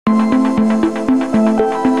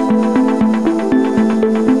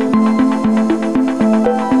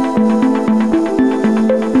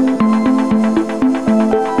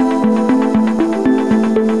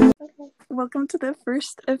the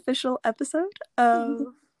first official episode of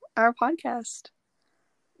our podcast.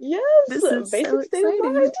 Yes, this is Basic so State of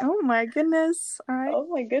exciting. Mind. Oh my goodness. All right. Oh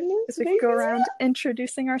my goodness. We can go around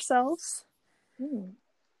introducing ourselves.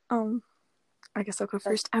 I guess I'll go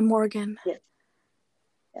first. I'm Morgan.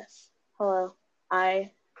 Yes. Hello.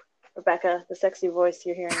 Rebecca, the sexy voice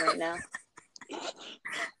you're hearing right now.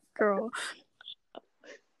 Girl.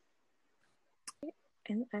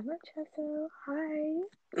 And I'm Archesso. Hi.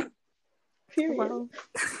 Period. Wow.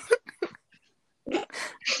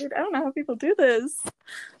 Dude, I don't know how people do this.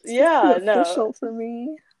 It's official for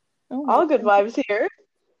me. Oh, all good vibes here.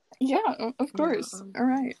 Yeah, of course. All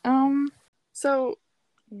right. So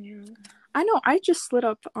I know I just slid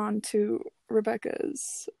up onto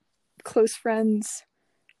Rebecca's close friends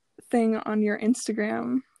thing on your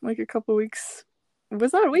Instagram like a couple weeks.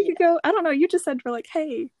 Was that a week ago? I don't know. You just said we're like,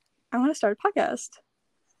 hey, I want to start a podcast.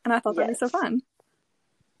 And I thought that'd be so fun.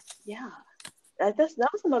 Yeah. That was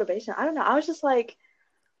the motivation. I don't know. I was just like,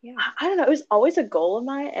 I don't know. It was always a goal of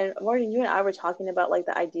mine. And Morgan, you and I were talking about like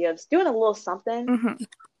the idea of doing a little something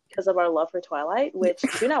because of our love for Twilight, which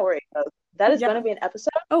do not worry about. That is going to be an episode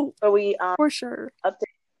where we for sure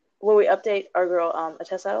update our girl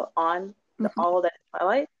Archesso on all of that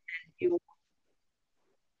Twilight.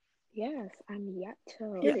 Yes, I'm yet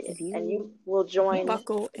to. Yes. And you will join.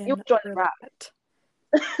 Buckle in. You will join the ride.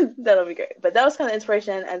 That'll be great. But that was kind of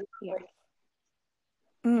inspiration, and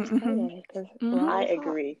I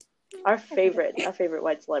agree. Our favorite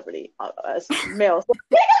white celebrity, us males.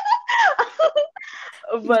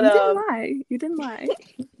 But you didn't lie.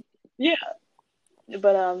 Yeah.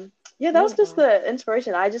 But that was just the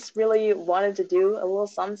inspiration. I just really wanted to do a little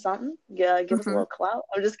something. Give us a little clout.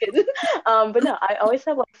 I'm just kidding. But no, I always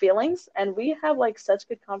have like feelings, and we have like such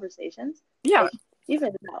good conversations. Yeah. Like,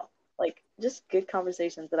 even now, like just good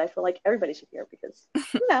conversations that I feel like everybody should hear because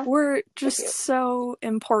we're just so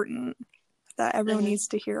important that everyone needs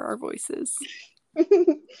to hear our voices.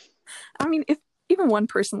 I mean, if even one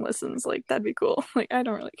person listens, like that'd be cool. Like I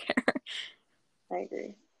don't really care. I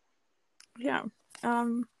agree. Yeah.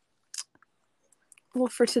 Well,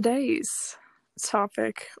 for today's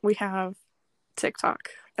topic, we have TikTok,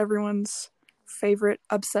 everyone's favorite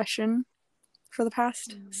obsession for the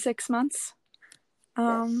past 6 months.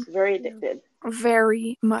 Yes, very addicted.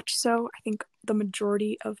 Very much so. I think the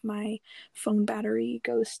majority of my phone battery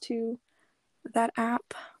goes to that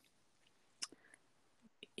app.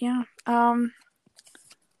 Yeah.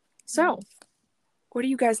 So, what do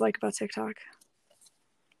you guys like about TikTok?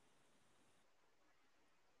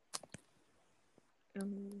 I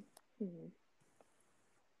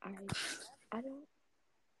don't.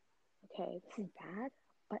 Okay, this is bad,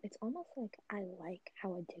 but it's almost like I like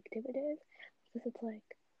how addictive it is because it's like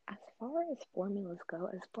as far as formulas go,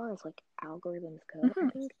 as far as like algorithms go, I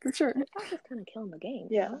think for sure TikTok is kind of killing the game.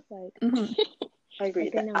 Yeah, like I agree.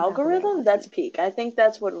 The algorithm, that's peak. I think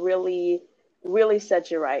that's what really, really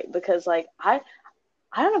sets you right because like I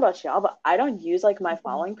don't know about y'all, but I don't use like my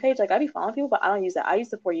following page. Like I be following people, but I don't use that. I use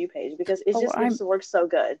the For You page because it just makes it work so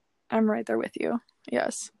good. I'm right there with you.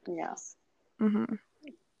 Yes. Yeah.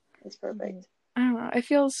 It's perfect. I don't know. It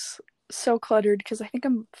feels so cluttered because I think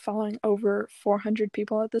I'm following over 400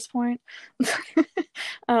 people at this point.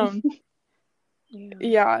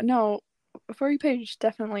 Yeah, no. For You page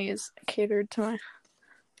definitely is catered to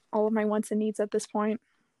all of my wants and needs at this point.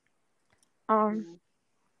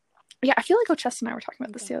 Yeah, I feel like Chess and I were talking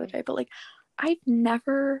about this the other day, but like I've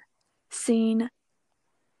never seen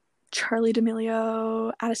Charli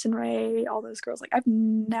D'Amelio, Addison Rae, all those girls. Like I've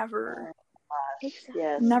never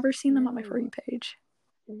seen them on my For You page.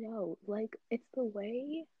 No, like it's the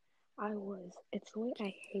way I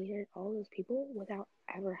hated all those people without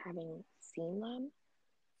ever having seen them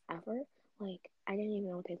ever. Like I didn't even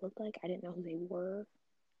know what they looked like. I didn't know who they were.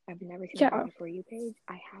 I've never seen them on my For You page.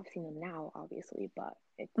 I have seen them now, obviously, but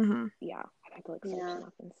it's I'd have to like search them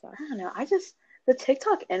up and stuff. I don't know. The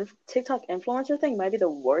TikTok influencer thing might be the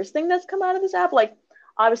worst thing that's come out of this app. Like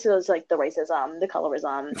obviously there's like the racism, the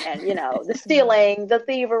colorism, and the stealing, the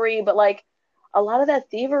thievery, but like a lot of that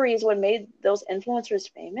thievery is what made those influencers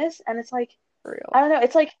famous. And it's like I don't know,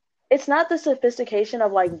 it's like it's not the sophistication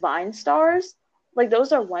of like Vine stars. Like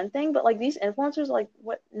those are one thing, but like these influencers, like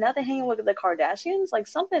what? Now they're hanging with the Kardashians. Like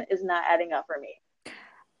something is not adding up for me.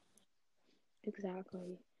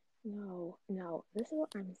 Exactly. No. This is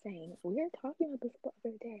what I'm saying. We were talking about this the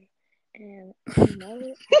other day, and I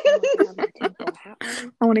know I have my tinfoil hat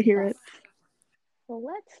on. I want to hear it. Well,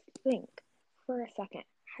 let's think for a second.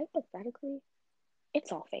 Hypothetically,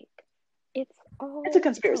 it's all fake. It's a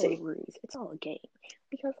conspiracy. It's all a ruse. It's all a game.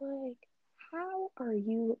 Because like, how are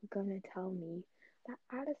you gonna tell me that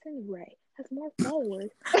Addison Rae has more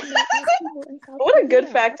followers than there are people in South What Korea. a good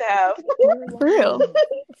fact to have. For real.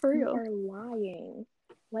 For You real. are lying.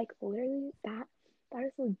 Like, literally, that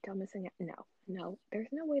is the dumbest thing. No, there's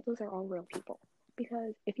no way those are all real people.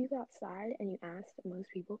 Because if you go outside and you asked most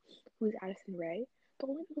people who's Addison Rae, the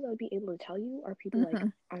only people that would be able to tell you are people like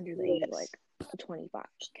under the age of like 25.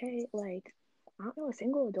 Okay, like I don't know a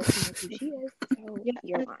single adult who knows who she is. So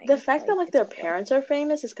you're lying. The fact that like their parents are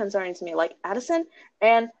famous is concerning to me. Like Addison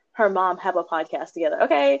and her mom have a podcast together.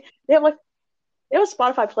 Okay, they have a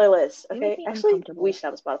Spotify playlist. Okay, actually, we should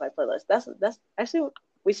have a Spotify playlist. That's actually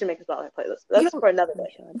we should make a Spotify playlist. That's for another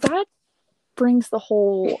day. That brings the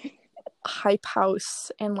whole hype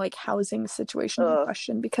house and like housing situation in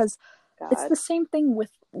question, because it's the same thing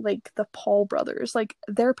with like the Paul brothers. Like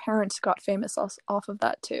their parents got famous off of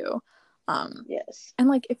that too. Yes. And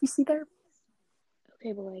like if you see their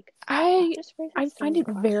okay, but like I find it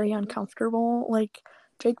very uncomfortable. Like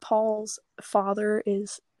Jake Paul's father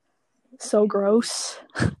is so gross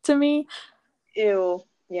to me. Ew.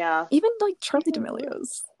 Yeah. Even like Charli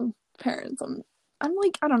D'Amelio's parents, I'm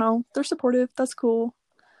like, I don't know, they're supportive. That's cool.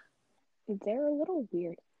 They're a little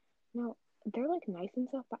weird. Now, they're like nice and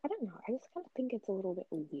stuff, but I don't know. I just kind of think it's a little bit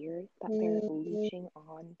weird that they're leeching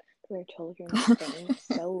on their children's fame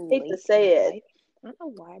so late. Hate to say it. Life. I don't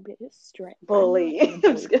know why, but it's straight. Bully.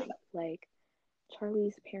 Like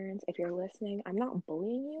Charli's parents, if you're listening, I'm not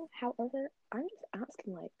bullying you. However, I'm just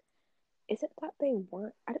asking, like, is it that they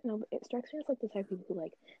weren't? I don't know, but it strikes me as like the type of people who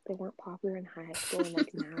like they weren't popular in high school and like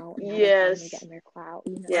now they're finally getting their clout.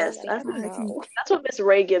 You know? Yes, like, that's what Miss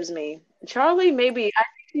Rae gives me. Charli, maybe I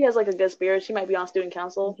think she has like a good spirit. She might be on student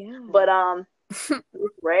council. Yeah. But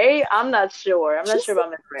Miss Rae, I'm not sure. I'm not sure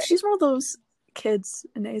about Miss Rae. She's one of those kids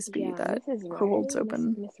in ASB that holds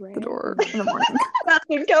open the door in the morning. Not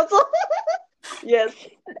student council. Yes.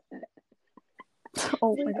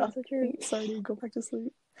 Oh my god. Sorry to go back to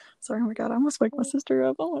sleep. Sorry, oh my god, I almost wake my sister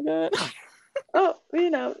up. Oh my god. Oh, you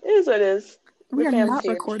know, it is what it is. We are not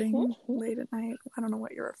recording late at night. I don't know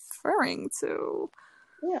what you're referring to.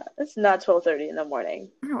 Yeah, it's not 12:30 in the morning.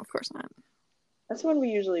 No, of course not. That's when we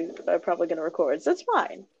usually are probably going to record, so that's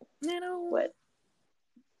fine. You know. What?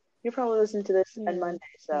 You're probably listening to this on Monday,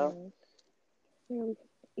 so.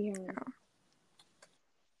 Yeah.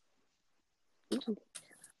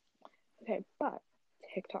 Okay, but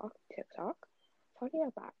TikTok. Talking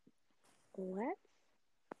about that, let's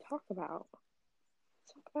talk about.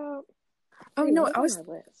 Oh, you know what? I was.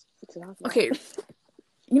 Okay,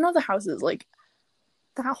 you know the houses, like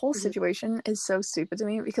that whole situation is so stupid to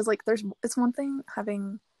me, because like it's one thing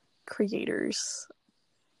having creators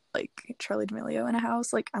like Charli D'Amelio in a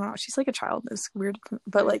house. Like I don't know, she's like a child. It's weird,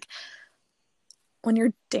 but like when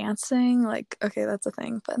you're dancing, like okay, that's a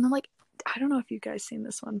thing. But and then like I don't know if you guys seen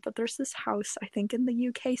this one, but there's this house I think in the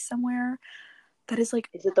UK somewhere that is like.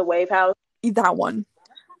 Is it the Wave House? That one.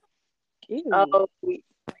 Ew. Oh,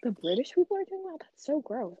 the British people are doing that? That's so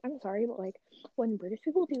gross. I'm sorry, but like when British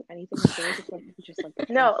people do anything, it's like just like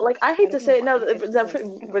no, like I hate to say it. No,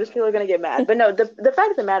 the British people are gonna get mad, but no, the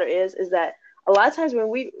fact of the matter is that a lot of times when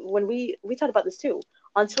we talk about this too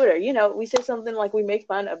on Twitter, you know, we say something like we make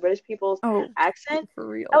fun of British people's accent. For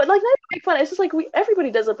real. Like not even make fun. It's just like everybody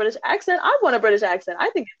does a British accent. I want a British accent. I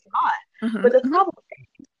think it's hot, but the problem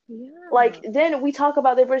is, like then we talk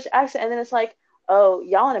about their British accent, and then it's like, oh,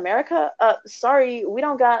 y'all in America? Sorry, we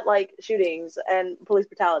don't got like shootings and police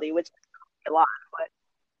brutality, which is a lot. But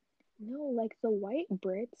no, like the white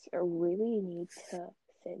Brits really need to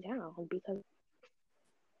sit down, because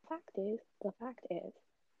the fact is,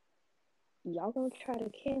 y'all gonna try to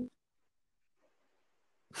kill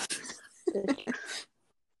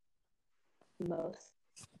most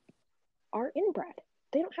are inbred.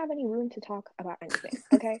 They don't have any room to talk about anything.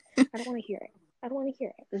 Okay, I don't want to hear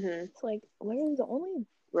it. It's like literally the only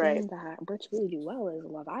thing that Brits really do well is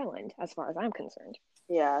Love Island, as far as I'm concerned.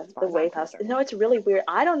 Yeah, the Wave House. No, it's really weird.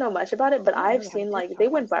 I don't know much about it, but I've seen like they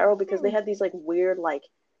went viral because they had these like weird like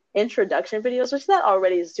introduction videos, which that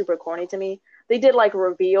already is super corny to me. They did like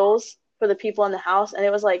reveals for the people in the house, and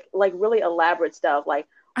it was like really elaborate stuff. Like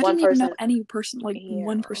I didn't even know any person, like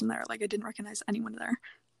one person there. Like I didn't recognize anyone there.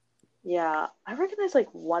 Yeah, I recognized like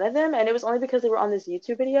one of them, and it was only because they were on this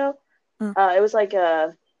YouTube video. It was like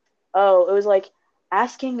it was like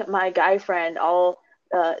asking my guy friend all.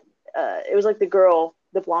 It was like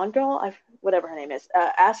the blonde girl, whatever her name is,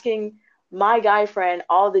 asking my guy friend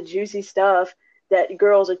all the juicy stuff that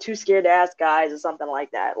girls are too scared to ask guys or something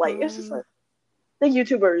like that. Like it's just like the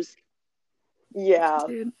YouTubers. Yeah.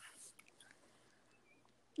 Dude.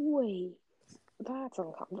 Wait, that's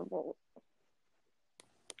uncomfortable.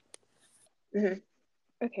 Mm-hmm.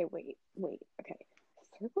 Okay, wait. Okay,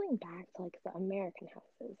 circling back to like the American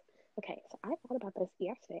houses. Okay, so I thought about this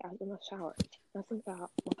yesterday. I was in the shower. I was thinking about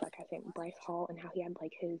what's that guy's name, Bryce Hall, and how he had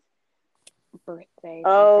like his birthday.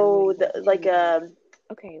 Oh,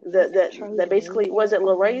 okay, that basically was it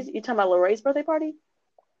Lorraine's? You talking about Lorraine's birthday party?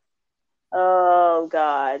 Oh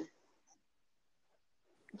God,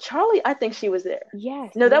 Charlie, I think she was there.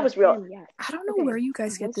 Yes. No, that was real. Yes. I don't know where you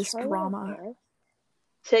guys get this drama.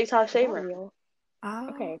 TikTok shamer.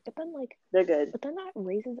 Okay, but then like they're good. But then that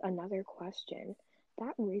raises another question.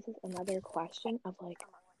 Of like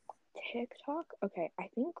TikTok. Okay, I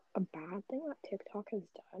think a bad thing that TikTok has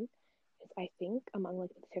done is I think among like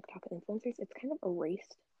the TikTok influencers, it's kind of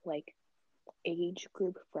erased like age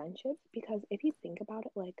group friendships, because if you think about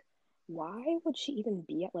it, like why would she even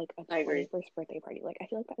be at like a 21st birthday party? Like I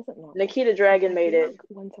feel like that isn't normal. Nikita Dragon made it. Like,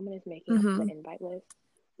 when someone is making up the invite list,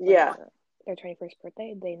 yeah, their 21st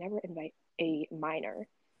birthday, they never invite a minor.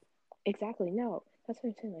 Exactly. No, that's what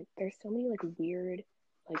I'm saying. Like, there's so many like weird,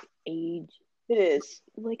 like age. It is.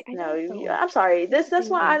 Like, I no, know, I'm sorry. That's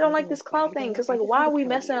why I don't like this cloud thing. Because like, why are we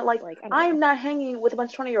messing up? Like, I'm not hanging with a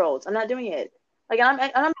bunch of 20-year-olds. I'm not doing it. Like,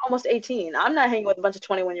 I'm almost 18. I'm not hanging with a bunch of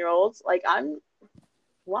 21-year-olds. Like,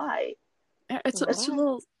 why? It's a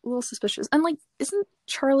little suspicious. And like, isn't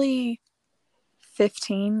Charlie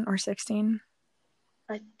 15 or 16?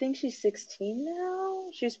 I think she's 16 now.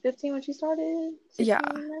 She was 15 when she started. Yeah,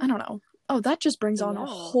 I don't know. Oh, that just brings on a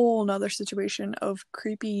whole nother situation of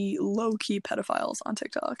creepy, low-key pedophiles on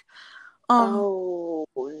TikTok. Oh,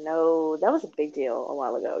 no. That was a big deal a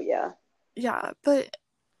while ago, yeah. Yeah, but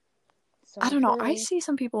I don't know. I see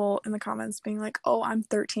some people in the comments being like, oh, I'm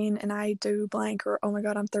 13 and I do blank, or oh my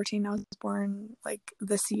god, I'm 13, I was born like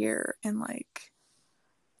this year, and like,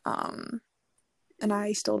 and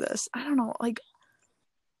I still this. I don't know, like,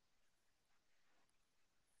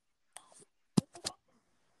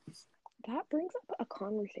 that brings up a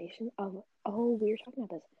conversation of, oh, we were talking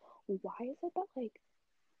about this. Why is it that like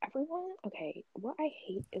everyone, okay, what I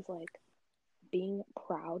hate is like being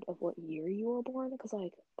proud of what year you were born, because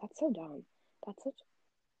like that's so dumb. That's such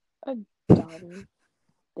a dumb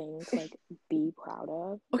thing to like be proud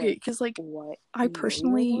of. Okay, because like what I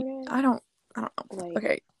personally, I don't know. Like,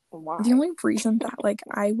 okay, why? The only reason that like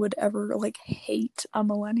I would ever like hate a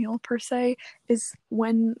millennial per se is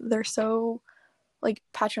when they're so like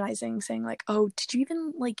patronizing, saying like, oh, did you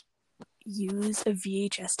even like use a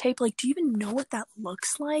VHS tape? Like, do you even know what that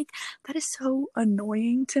looks like? That is so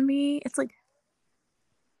annoying to me. It's like,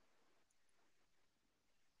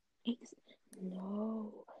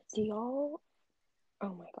 no, do y'all,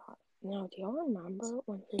 oh my god, no, do y'all remember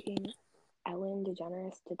when freaking Ellen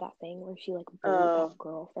DeGeneres did that thing where she like bullied that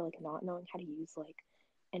girl for like not knowing how to use like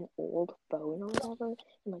an old phone or whatever,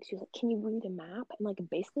 and like she was like, can you read a map, and like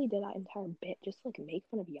basically did that entire bit just to like make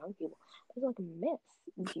fun of young people. I was like,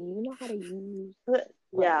 miss, do you know how to use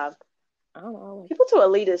yeah, I don't know, like, people too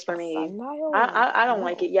elitist for me. sundial? I don't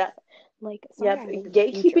like it. Yeah, like, yeah,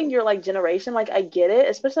 gatekeeping your like generation, like I get it,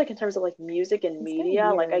 especially like in terms of like music and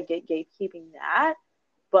media, like I get gatekeeping that,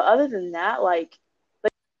 but other than that, like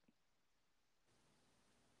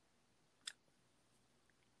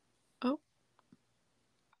oh,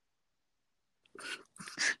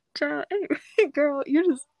 girl, you're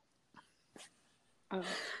just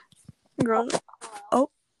girl.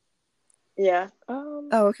 Oh, yeah. Oh,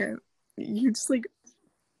 okay. You just like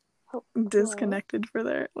disconnected for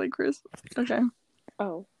there, like Chris. Okay.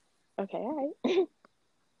 Oh, okay, all right.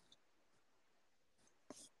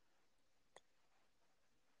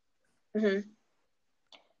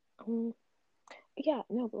 Yeah,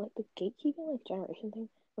 no, but like the gatekeeping like generation thing.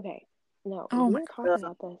 Okay, no, we were talking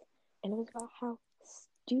about this, and it was about how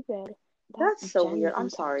stupid. That's so weird. I'm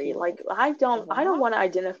sorry. Like I don't want to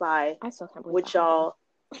identify with y'all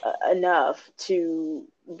enough to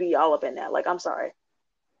be all up in that. Like I'm sorry.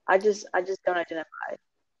 I just don't identify.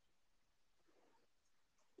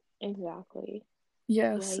 Exactly.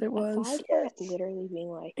 Yes, like, it was. Aside from it literally being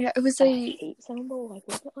like, yeah, it was a hate symbol. Like,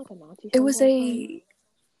 wasn't it like a Nazi symbol? It was a.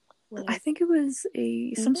 Like, I think it was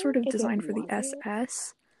some sort of design for the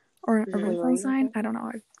SS or a rifle sign. I don't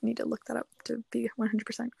know. I need to look that up to be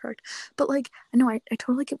 100% correct. But like, no, I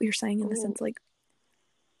totally get what you're saying in the sense like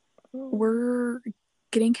we're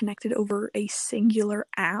getting connected over a singular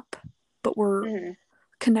app, but we're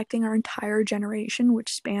connecting our entire generation,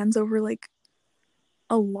 which spans over like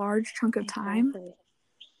a large chunk of time.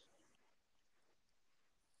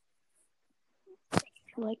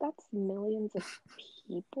 Like, that's millions of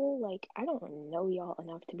people. Like, I don't know y'all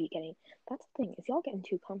enough to be getting. That's the thing, is y'all getting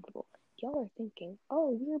too comfortable. Y'all are thinking,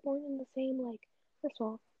 oh, we were born in the same, like, first of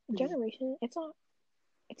all, generation. It's not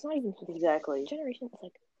even exactly. Generation is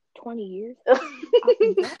like 20 years, what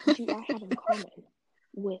do I have in common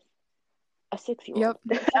with a 6-year-old?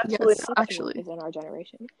 Yep. Absolutely. Yes, actually. Is in our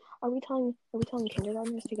generation. Are we telling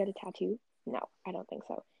kindergartners to get a tattoo? No, I don't think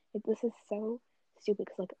so. This is so stupid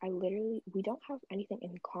because we don't have anything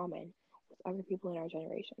in common with other people in our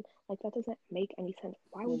generation. Like, that doesn't make any sense.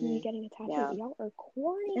 Why would we be getting a tattoo? Yeah. Y'all are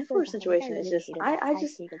corny. Influencer situation is just I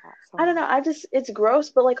don't know. much. It's gross,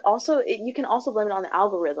 but like also you can also blame it on the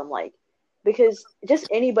algorithm, like because just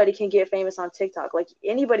anybody can get famous on TikTok. Like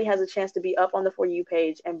anybody has a chance to be up on the For You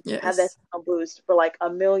page and have that boost for like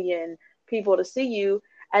 1 million people to see you,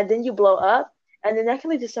 and then you blow up, and then that can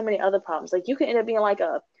lead to so many other problems. Like you can end up being like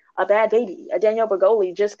a bad baby, a Danielle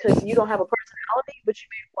Bergoli, just because you don't have a personality, but you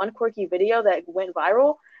made one quirky video that went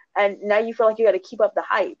viral, and now you feel like you got to keep up the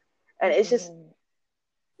hype, and it's just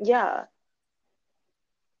yeah.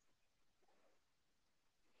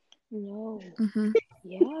 No. Mm-hmm.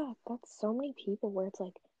 Yeah, that's so many people where it's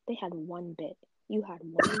like they had one bit. You had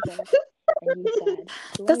one joke, and you said,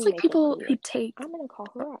 that's like people who take. I'm gonna call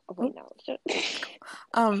her out. Oh, wait,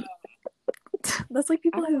 no. That's like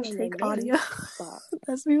people who take audio.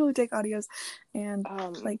 That's people who take audios and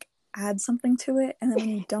like add something to it, and then when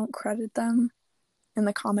you don't credit them in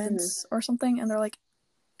the comments or something, and they're like,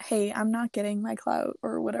 "Hey, I'm not getting my clout"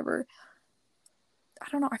 or whatever. I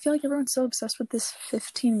don't know. I feel like everyone's so obsessed with this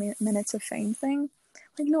 15 minutes of fame thing.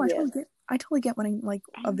 Like, no, I totally get wanting like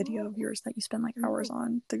a video of yours that you spend like hours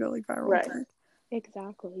on to go like viral. Right.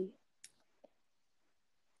 Exactly.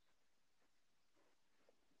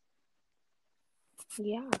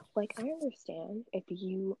 Yeah, like I understand if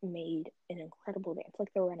you made an incredible dance,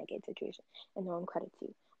 like the Renegade situation, and no one credits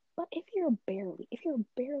you. But if you're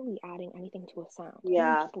barely adding anything to a sound,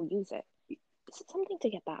 and people use it, is it something to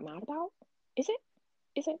get that mad about? Is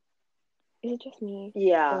it just me?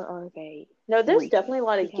 Yeah. Or are they? No, there's definitely a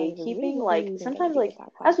lot of gatekeeping. Like sometimes, like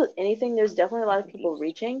as with anything, there's definitely a lot of people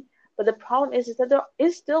reaching. But the problem is that there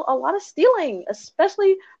is still a lot of stealing,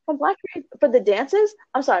 especially from Black for the dances.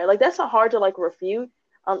 I'm sorry, like that's not hard to like refute.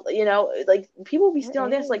 You know, like people be stealing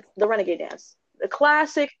dances, like the Renegade dance, the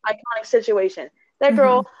classic iconic situation. That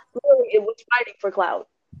girl literally it was fighting for clout.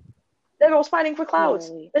 That girl was fighting for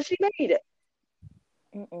clouds that she made it.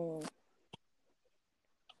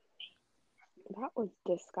 That was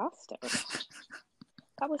disgusting.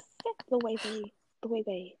 That was sick. The way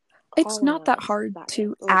they. It's not that hard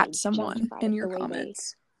to at someone in your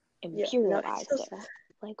comments. Imperialized it.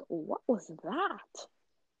 Like, what was that?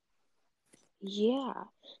 Yeah.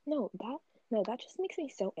 No, that just makes me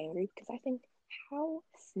so angry because I think how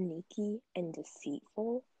sneaky and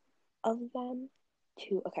deceitful of them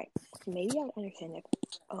to. Okay, maybe I would understand if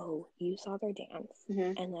you saw their dance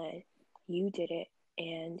and then you did it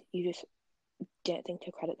and you just didn't think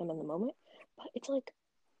to credit them in the moment, but it's like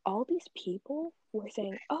all these people were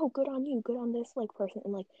saying, "Oh, good on you, good on this like person,"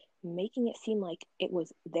 and like making it seem like it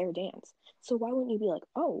was their dance. So why wouldn't you be like,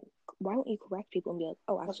 "Oh, why don't you correct people and be like,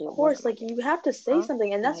 oh, actually, of course, like you have to say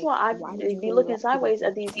something, and that's why I'd be looking sideways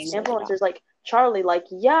at these influencers like Charlie. Like,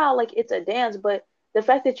 yeah, like it's a dance, but the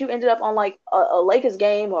fact that you ended up on like a Lakers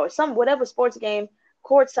game or some whatever sports game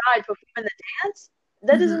courtside performing the dance,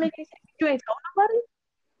 that doesn't make any sense. You ain't told nobody.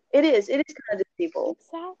 It is kind of deceitful.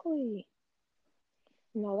 Exactly.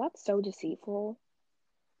 No, that's so deceitful.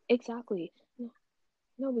 Exactly.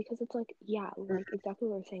 No, because it's like, like exactly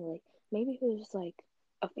what we're saying. Like maybe it was just like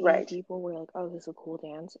a few people were like, "Oh, this is a cool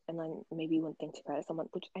dance," and then maybe you wouldn't think to credit someone.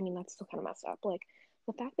 Which I mean, that's still kind of messed up. Like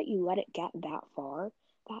the fact that you let it get that far,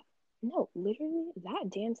 literally that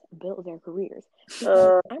dance built their careers.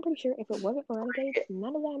 Because I'm pretty sure if it wasn't for Renegade,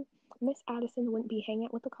 none of them, Miss Addison wouldn't be hanging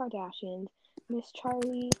out with the Kardashians. Miss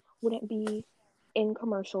Charlie wouldn't be in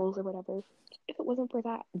commercials or whatever. If it wasn't for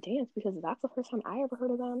that dance, because that's the first time I ever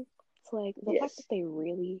heard of them. It's like the fact that they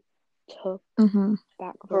really took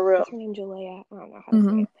that girl, what's her name, Jalea? I don't know how to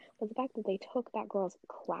say it, but the fact that they took that girl's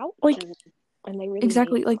clout, like, and they really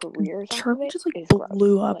made like careers Charlie just like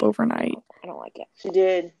blew up overnight. I don't like it. She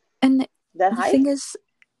did, and that the thing is,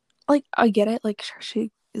 like, I get it. Like,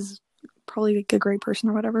 she is probably like a great person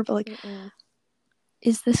or whatever, but like,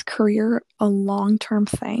 is this career a long-term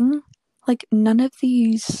thing? Like, none of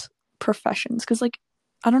these professions, because like,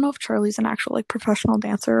 I don't know if Charlie's an actual like professional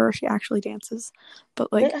dancer or she actually dances,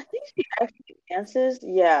 but like I think she actually dances.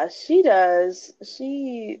 Yeah, she does.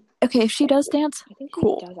 Okay, if she does dance, I think she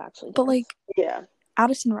cool. does actually dance. But like, yeah,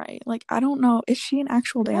 Addison Rae, like I don't know, is she an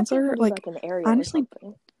actual dancer? Like an area honestly,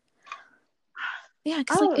 yeah,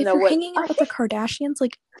 because like if you're hanging out with the Kardashians,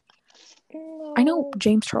 like I know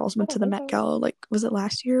James Charles went to the Met Gala. Like, was it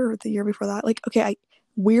last year or the year before that? Like, okay,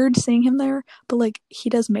 weird seeing him there, but like he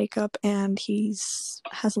does makeup and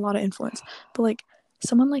has a lot of influence. But like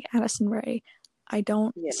someone like Addison Rae, I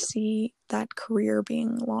don't see that career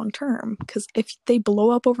being long term, because if they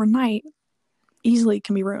blow up overnight, easily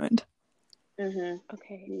can be ruined.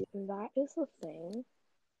 Okay, that is the thing.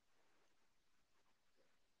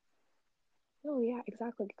 No, yeah,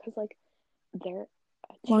 exactly, because like they're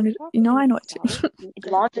I know it. Longevity. Is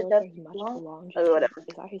that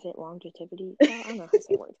how you say it? Longevity? I don't know how to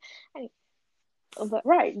say words. But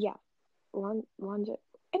right, yeah,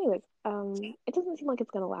 anyways, it doesn't seem like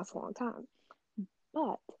it's gonna last a long time,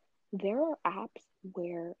 but there are apps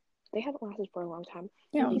where they haven't lasted for a long time,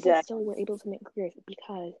 and people still were able to make careers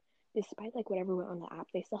because despite like whatever went on the app,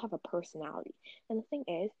 they still have a personality. And the thing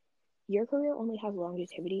is, your career only has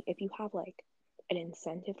longevity if you have like an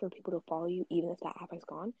incentive for people to follow you, even if that app is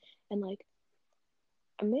gone. And like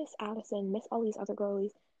Miss Addison, Miss all these other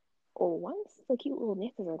girlies, once the cute little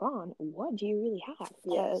nippers are gone, what do you really have?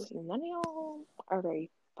 Because none of y'all are very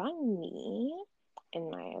funny, in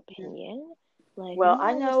my opinion. Like, well,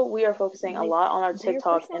 I know we are focusing a lot on our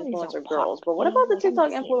TikTok influencer girls, but what about the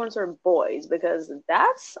TikTok influencer boys? Because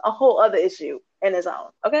that's a whole other issue in its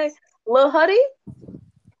own. Okay, Lil Huddy.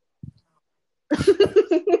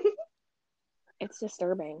 It's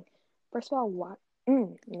disturbing. First of all, what?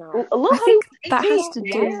 No. I think that has to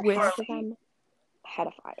do with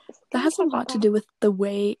pedophiles. That has a lot to do with the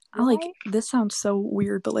way, like, this sounds so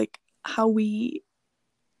weird, but like how we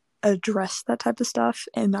address that type of stuff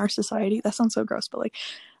in our society. That sounds so gross, but like,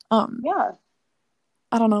 yeah,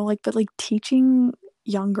 I don't know, like, but like teaching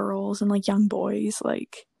young girls and like young boys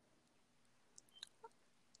like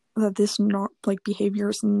that this like behavior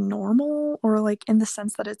is normal, or like in the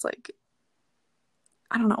sense that it's like,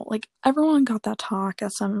 I don't know, like everyone got that talk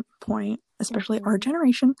at some point, especially our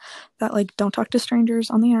generation, that like don't talk to strangers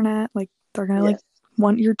on the internet, like they're gonna like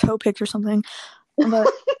want your toe picked or something. But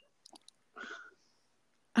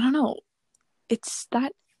I don't know, it's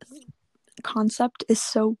that concept is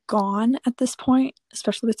so gone at this point,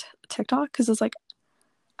 especially with TikTok, because it's like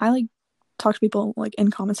I like talk to people like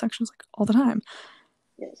in comment sections like all the time.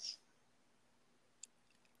 Yes.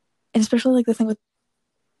 And especially like the thing with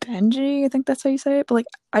Benji, I think that's how you say it, but like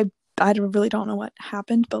I really don't know what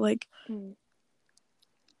happened, but like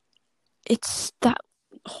it's that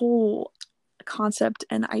whole concept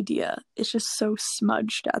and idea is just so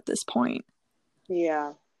smudged at this point.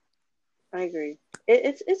 Yeah, I agree.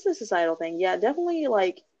 It's a societal thing. Yeah, definitely.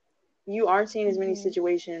 Like, you aren't seeing as many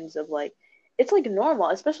situations of like, it's like normal,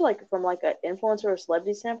 especially like from like an influencer or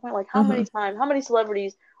celebrity standpoint. Like, how many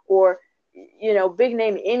celebrities or big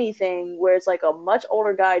name anything where it's like a much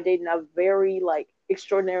older guy dating a very like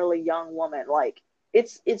extraordinarily young woman. Like,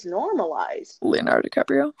 it's normalized. Leonardo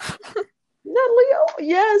DiCaprio. Not Leo.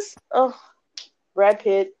 Yes. Oh, Brad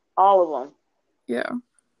Pitt. All of them. Yeah.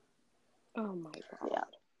 Oh my god. Yeah.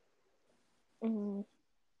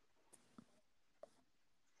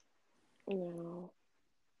 No.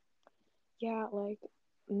 Yeah, like,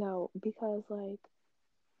 no, because like,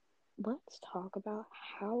 let's talk about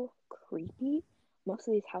how creepy most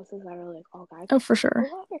of these houses that are like all guys. Oh, for sure. A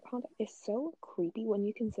lot of their content is so creepy when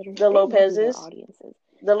you consider the Lopez's audiences.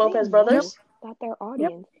 The Lopez brothers. That their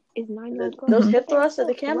audience is 9-year-old girls. Those hip thrusts at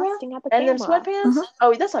the camera and them sweatpants.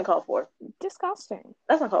 Oh, that's not called for. Disgusting.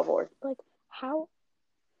 That's not called for. Like how?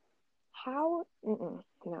 No.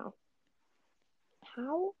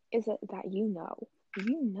 How is it that you know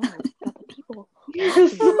that the people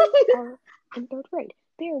are in 3rd grade?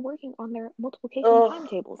 They are working on their multiplication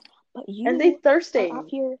timetables, but and they thirsting. Out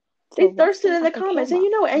here they thirsted in the comments, and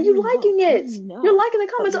and you liking it. You're liking the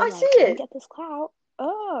comments. I see it. Get this clout.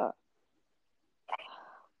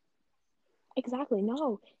 Exactly.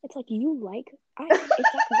 No, it's like you like.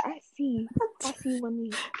 I see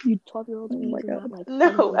when you 12-year-olds be using that like.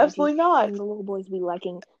 No, absolutely not. And the little boys be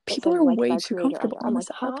liking. People are way too comfortable. I'm like,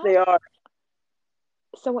 huh? They are.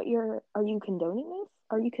 So what? Are you condoning this?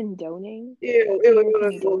 Are you condoning? Ew,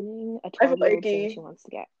 condoning a 12-year-old saying she wants to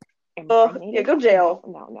get impregnated? Yeah, go jail.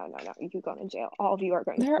 No. You're going to jail. All of you are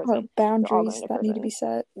going to prison. There are boundaries that need to be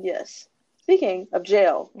set. Yes. Speaking of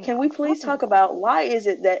jail, can we please talk about why is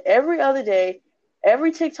it that every other day,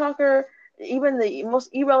 every TikToker, even the most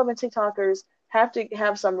irrelevant TikTokers, have to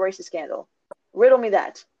have some racist scandal? Riddle me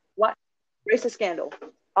that. Why? Racist scandal.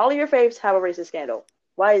 All of your faves have a racist scandal.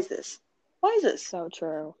 Why is this? Why is this? So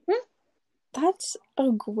true. That's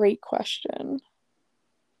a great question.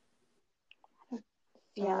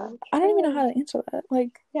 Yeah. I don't even know how to answer that.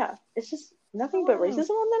 Like, yeah, it's just nothing but racism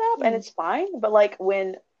on that app, and it's fine. But like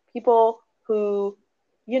when people who,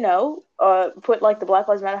 put like the Black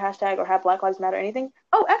Lives Matter hashtag or have Black Lives Matter anything.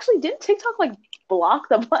 Oh, actually, didn't TikTok like block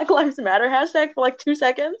the Black Lives Matter hashtag for like 2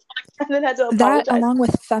 seconds? and then had to apologize. That along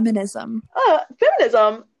with feminism.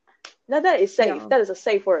 Feminism. Now that is safe. Yeah. That is a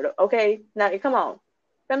safe word. Okay. Now come on,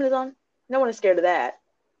 feminism. No one is scared of that.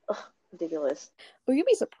 Ugh, ridiculous. Will you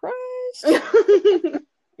be surprised?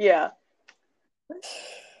 Yeah.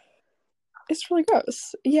 It's really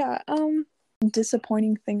gross. Yeah.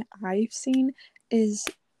 Disappointing thing I've seen is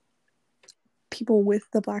people with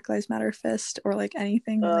the Black Lives Matter fist or like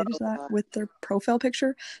anything related to that with their profile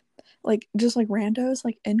picture, like just like randos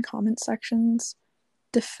like in comment sections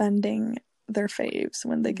defending their faves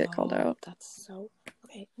when they get called out. That's so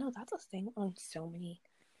okay. No, that's a thing on so many.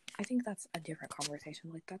 I think that's a different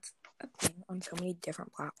conversation. Like that's a thing on so many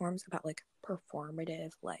different platforms about like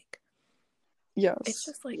performative. Like, yes, it's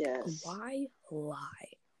just like why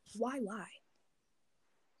lie? Why lie?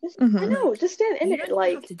 I know. Just stand in it.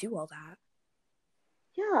 Like, have to do all that.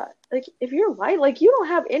 Yeah, like if you're white, like you don't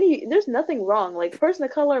have any. There's nothing wrong. Like person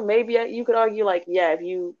of color, maybe you could argue, like, yeah, if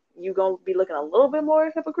you gonna be looking a little bit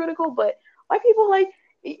more hypocritical, but white people, like,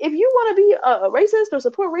 if you want to be a racist or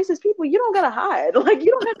support racist people, you don't gotta hide. Like,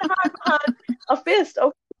 you don't have to hide behind a fist.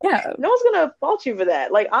 Okay? Yeah, no one's gonna fault you for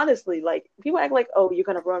that. Like, honestly, like people act like, oh, you're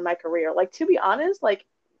gonna ruin my career. Like, to be honest, like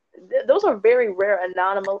those are very rare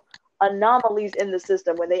anomalies in the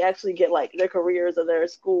system when they actually get like their careers or their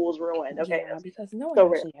schools ruined. Okay, yeah, because no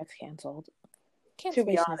one actually gets canceled.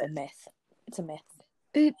 Cancellation is a myth. It's a myth.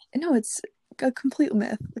 It's a complete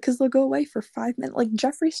myth because they'll go away for 5 minutes. Like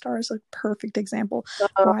Jeffree Star is a perfect example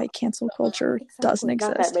why cancel culture doesn't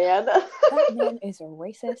exist. That man is a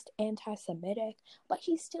racist, anti-Semitic, but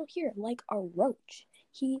he's still here like a roach.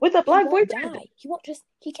 With a black boyfriend.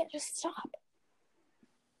 He can't just stop.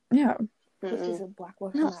 Yeah. Which is a black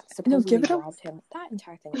woman that supposedly robbed him. That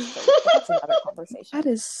entire thing is fake. But that's another conversation. That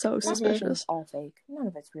is so suspicious. It's all fake. None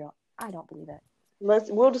of it's real. I don't believe it.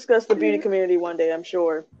 We'll discuss the beauty community one day, I'm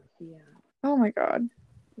sure. Yeah. Oh my god.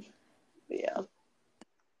 Yeah.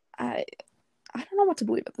 I don't know what to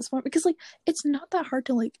believe at this point because like it's not that hard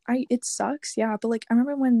to like it sucks, yeah, but like I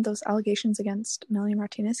remember when those allegations against Melanie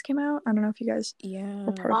Martinez came out. I don't know if you guys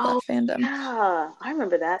were part of that fandom. Yeah, I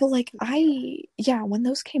remember that. But like when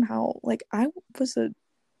those came out, like I was a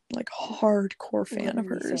like hardcore fan of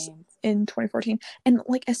hers in 2014, and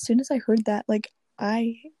like as soon as I heard that, like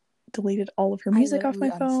I deleted all of her music off my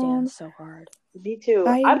phone. So hard. Me too.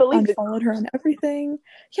 I unfollowed her on everything.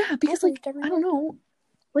 Yeah, because like I don't know.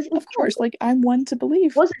 Of course, like I'm one to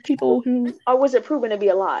believe people who. Or was it proven to be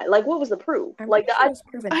a lie? Like, what was the proof? Like, it was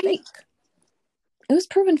proven fake. It was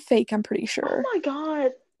proven fake. I'm pretty sure. Oh my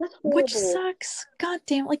god, that's horrible. Which sucks. God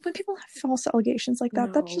damn! Like when people have false allegations like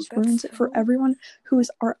that, that just ruins it for everyone who is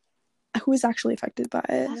actually affected by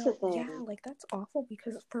it. That's the thing. Yeah, like that's awful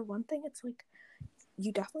because for one thing, it's like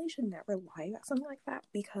you definitely should never lie about something like that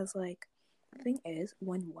because like the thing is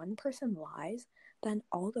when one person lies, then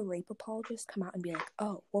all the rape apologists come out and be like,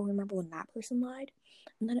 "Oh, well, remember when that person lied?"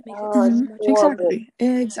 And then it makes it so much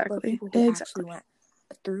exactly for people who actually went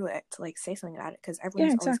through it to like say something about it because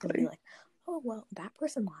everyone's always going to be like, "Oh, well, that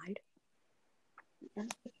person lied."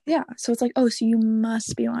 Yeah, so it's like, oh, so you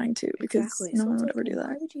must be lying too because no one would ever do that.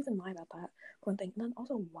 Why would you even lie about that? One thing, and then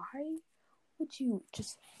also, why are you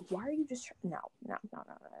just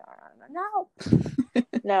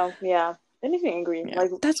no, yeah. It makes me angry. Yeah. Like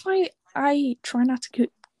that's why I try not to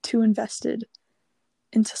get too invested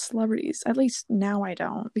into celebrities. At least now I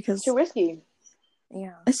don't because too risky.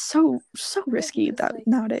 Yeah, it's so risky that like,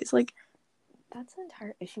 nowadays. Like that's the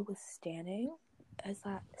entire issue with standing. Is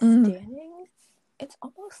that standing? It's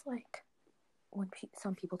almost like when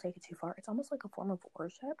some people take it too far. It's almost like a form of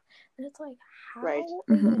worship, and it's like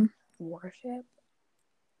how worship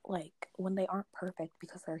like when they aren't perfect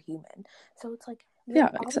because they're human. So it's like you're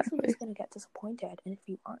obviously just going to get disappointed, and if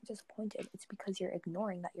you aren't disappointed, it's because you're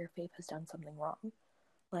ignoring that your faith has done something wrong.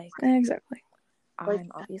 Like exactly.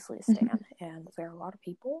 I'm obviously a stan, and there are a lot of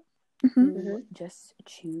people who just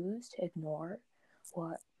choose to ignore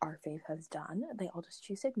what our faith has done. They all just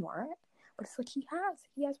choose to ignore it. But it's like he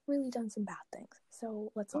has really done some bad things.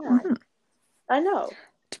 So let's not lie. I know.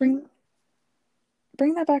 To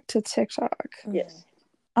bring that back to TikTok. Yes.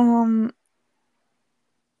 I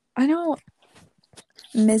know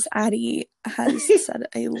Ms. Addie has said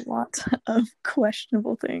a lot of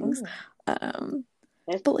questionable things. But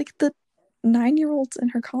like the 9-year-olds in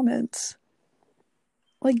her comments,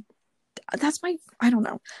 like that's I don't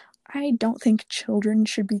know. I don't think children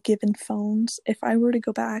should be given phones. If I were to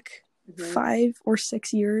go back 5 or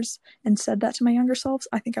 6 years and said that to my younger selves,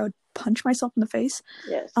 I think I would punch myself in the face.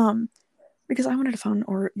 Yes. Because I wanted a phone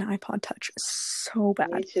or an iPod Touch so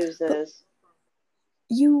bad. Me too, sis.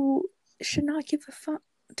 You should not give a phone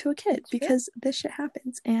to a kid because this shit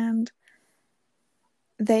happens, and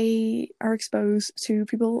they are exposed to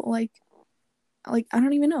people like I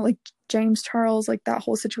don't even know, like James Charles, like that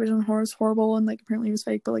whole situation was horrible and like apparently it was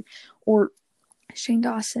fake, but like, or Shane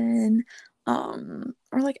Dawson, or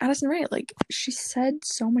like Addison Rae, like she said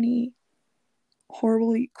so many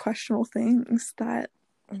horribly questionable things that,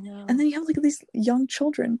 and then you have like these young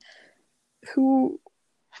children who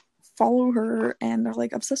follow her and are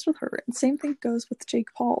like obsessed with her. And same thing goes with Jake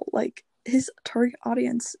Paul. Like his target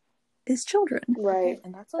audience is children. Right.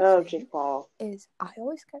 And that's Jake Paul. Is I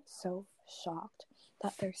always get so shocked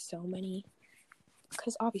that there's so many,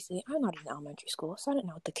 because obviously I'm not in elementary school, so I don't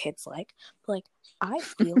know what the kids like. But like I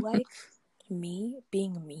feel like me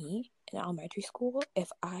being me in elementary school, if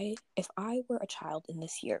I were a child in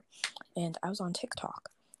this year and I was on TikTok,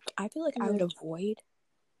 I feel like I would avoid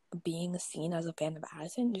being seen as a fan of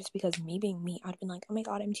Addison, just because me being me, I'd been like, oh my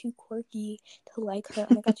god, I'm too quirky to like her.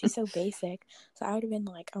 Oh my god, she's so basic. So I would have been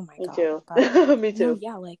like, oh my god. Too. But, me too. No,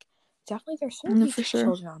 yeah, like definitely there's so many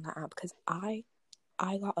children on that app, because I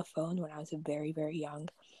got a phone when I was very, very young.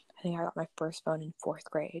 I think I got my first phone in 4th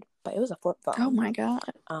grade, but it was a flip phone. Oh my god.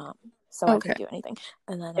 So I couldn't do anything.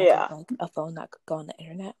 And then I got like a phone that could go on the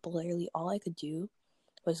internet, but literally all I could do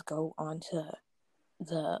was go onto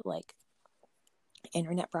the like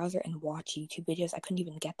internet browser and watch YouTube videos. I couldn't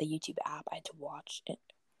even get the YouTube app. I had to watch it.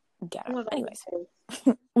 Anyways.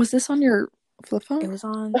 Was this on your flip phone? It was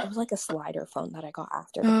like a slider phone that I got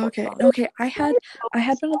after the flip phone. Okay. I had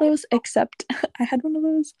one of those, except I had one of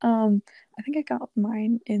those, I think I got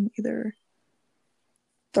mine in either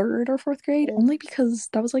 3rd or 4th grade, only because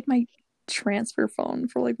that was like my transfer phone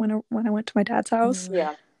for like when I went to my dad's house.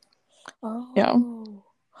 Yeah. Oh. Yeah.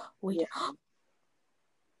 Wait. Yeah.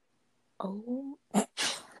 Oh.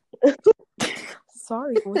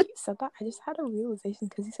 Sorry, when you said that, I just had a realization,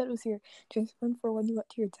 because you said it was your transfer phone for when you went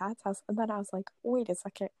to your dad's house, and then I was like, wait a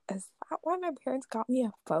second, is that why my parents got me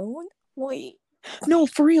a phone? Wait. No,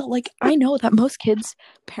 for real. Like, I know that most kids'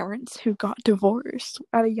 parents who got divorced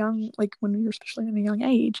at a young, like when you're especially in a young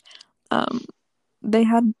age, they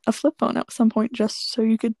had a flip phone at some point just so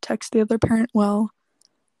you could text the other parent while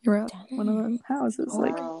you're at one of the houses.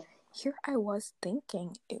 Like, here I was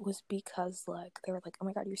thinking it was because like they were like, oh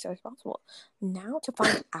my god, you're so responsible. Now to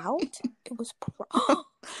find out it was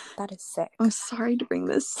that is sick. I'm sorry to bring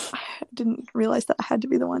this. I didn't realize that I had to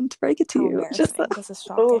be the one to break it to you. Just this is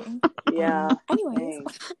shocking. Yeah. Anyways.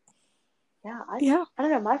 I don't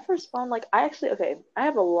know. My first phone, like I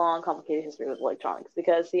have a long, complicated history with electronics,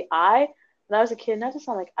 because when I was a kid, not to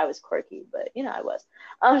sound like I was quirky, but I was.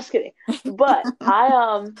 I'm just kidding. But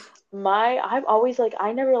I've always like,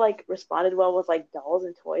 I never like responded well with like dolls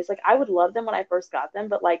and toys. Like I would love them when I first got them,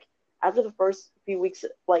 but like after the first few weeks,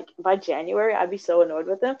 like by January, I'd be so annoyed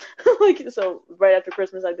with them. Like, so right after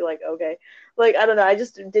Christmas, I'd be like, okay, like, I don't know. I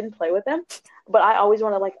just didn't play with them, but I always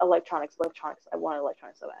wanted like electronics. I wanted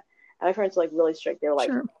electronics so bad. And my parents were like really strict. They were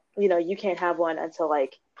like, you can't have one until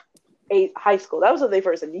like high school. That was what they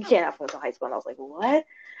first said. You can't have one until high school. And I was like, what?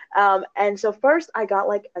 And so first I got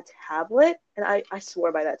like a tablet, and I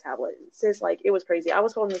swore by that tablet. Sis, like, it was crazy. I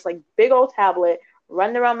was holding this like big old tablet,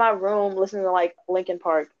 running around my room, listening to like Linkin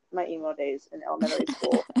Park, my emo days in elementary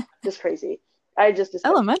school. Just crazy. I just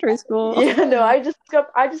elementary school. Yeah, no, I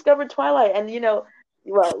discovered Twilight, and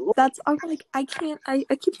well, that's, I'm like, I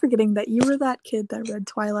keep forgetting that you were that kid that read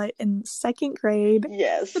Twilight in 2nd grade.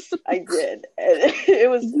 Yes, I did. And it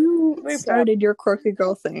was, you started your quirky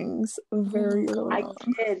girl things very early on.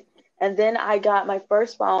 I did. And then I got my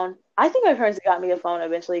first phone. I think my parents got me a phone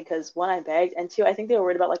eventually because, one, I begged, and 2, I think they were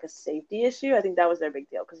worried about like a safety issue. I think that was their big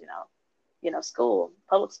deal, because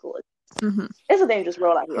public school, it's a dangerous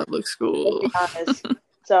world out here. Public school. To be honest.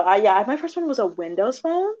 So my first one was a Windows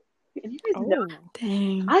phone. And you guys know,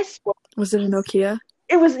 dang! I swear. Was it a Nokia?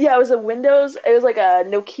 It was a Windows. It was like a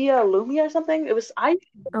Nokia Lumia or something.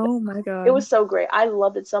 Oh my god! It was so great. I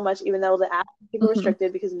loved it so much, even though the apps were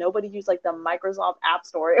restricted because nobody used like the Microsoft App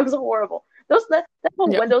Store. It was horrible. That whole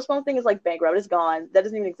Windows phone thing is like bankrupt. It's gone. That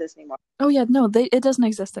doesn't even exist anymore. Oh yeah, no, it doesn't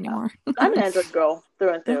exist anymore. I'm an Android girl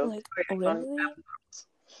through and through. Like, literally,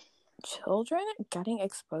 children getting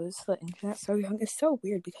exposed to the internet so young is so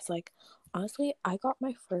weird, because like honestly, I got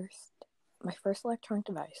my first electronic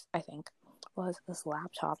device, I think, was this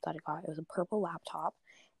laptop that I got. It was a purple laptop,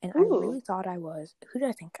 and I really thought I was, who did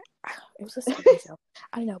I think? It was a Sunday show.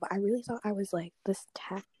 I don't know, but I really thought I was like this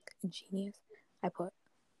tech genius. I put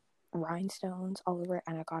rhinestones all over it,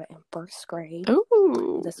 and I got it in 1st grade.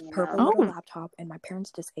 Ooh, this purple little laptop, and my parents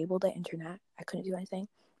disabled the internet. I couldn't do anything,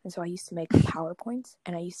 and so I used to make PowerPoints,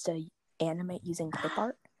 and I used to animate using clip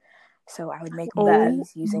art. So I would make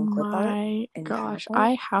movies using clip art. Oh my gosh,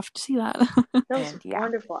 I have to see that. That was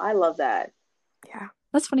wonderful. I love that. Yeah.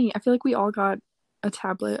 That's funny. I feel like we all got a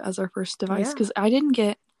tablet as our first device because I didn't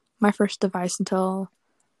get my first device until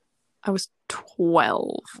I was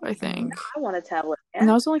 12, I think. I want a tablet. And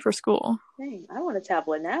that was only for school. Dang, I want a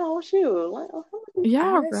tablet now. Shoot.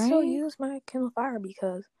 Yeah, I still use my Kindle Fire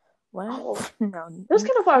because those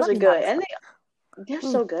Kindle Fires are good, and they're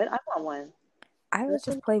so good. I want one. I would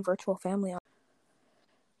just play Virtual Family.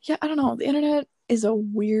 Yeah, I don't know. The internet is a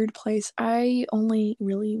weird place. I only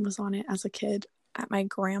really was on it as a kid at my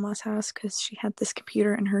grandma's house because she had this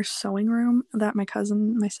computer in her sewing room that my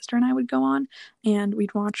cousin, my sister, and I would go on, and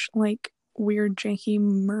we'd watch like weird janky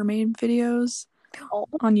mermaid videos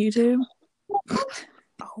on YouTube.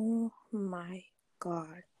 Oh my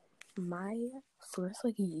god. My first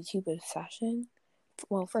like YouTube obsession,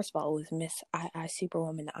 well, first of all, it was Miss I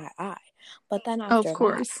Superwoman I. But then after of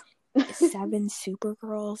course. that, 7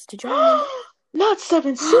 Supergirls. Did you remember? Not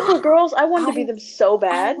 7 Supergirls. I wanted to be them so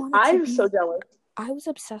bad. I'm so jealous. I was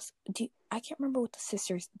obsessed. I can't remember what the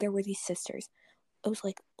sisters. There were these sisters. It was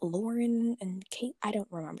like Lauren and Kate. I don't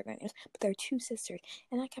remember their names, but there are 2 sisters,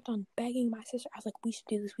 and I kept on begging my sister. I was like, "We should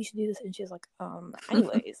do this. We should do this," and she was like,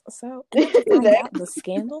 Anyways, so and then to find out the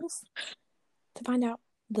scandals, to find out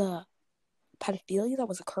the pedophilia that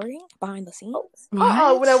was occurring behind the scenes.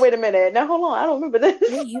 Oh, no! Wait a minute. Now hold on. I don't remember this.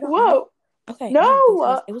 Wait, you don't Whoa. Know? Okay.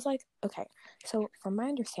 No. It was like, okay. So from my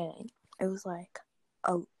understanding, it was like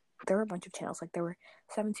there were a bunch of channels. Like there were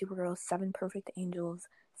 7 Supergirls, 7 Perfect Angels,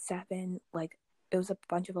 7 like. It was a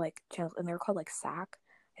bunch of like channels, and they were called like SAC.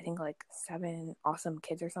 I think like 7 Awesome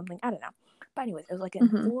Kids or something. I don't know. But anyways, it was like a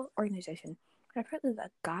full organization. And apparently, the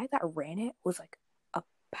guy that ran it was like a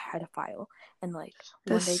pedophile, and like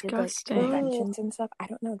when they did like conventions and stuff, I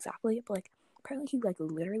don't know exactly, but like apparently he like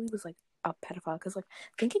literally was like a pedophile. Because like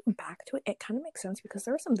thinking back to it, it kind of makes sense because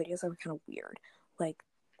there were some videos that were kind of weird, like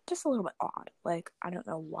just a little bit odd. Like I don't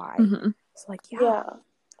know why. It's like yeah,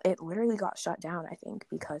 it literally got shut down. I think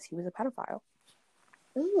because he was a pedophile.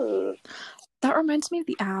 Ooh. That reminds me of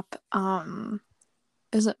the app.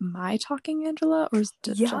 Is it My Talking Angela or is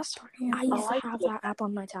it Just Talking Angela? I used to have that app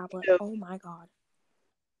on my tablet. Oh my god,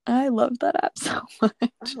 I love that app so much.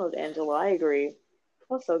 I love Angela. I agree.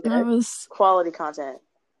 That's so good. That was quality content.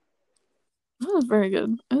 That was very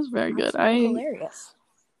good. It was very good. Hilarious.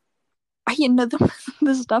 You know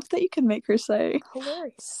the stuff that you can make her say.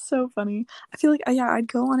 Hilarious. So funny. I feel like I'd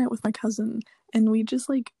go on it with my cousin and we just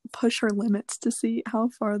like push her limits to see how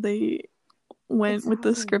far they went with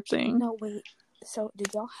the scripting. No, wait. So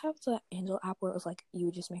did y'all have the Angela app where it was like you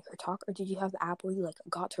would just make her talk, or did you have the app where you like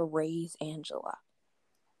got to raise Angela?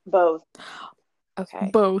 Both. Okay.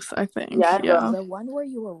 Both, I think. Yeah. The one where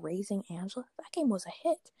you were raising Angela, that game was a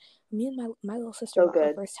hit. Me and my little sister got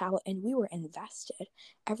her first tablet, and we were invested.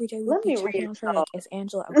 Every day we'd be checking on her, like, is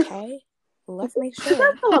Angela okay? Let's make sure. Is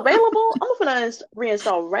that still available? I'm gonna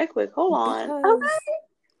reinstall right quick. Hold on. Okay.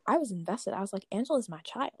 I was invested. I was like, Angela's my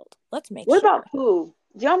child. Let's make sure. What about Pooh?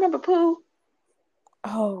 Do y'all remember Pooh?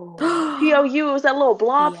 Oh. POU, was that little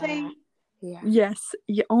blob thing? Yeah. Yes.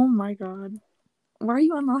 Yeah. Oh my god. Why are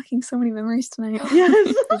you unlocking so many memories tonight?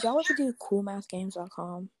 Yes. Did y'all ever do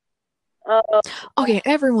coolmathgames.com? Okay,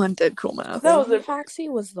 everyone did Cool Math. Taxi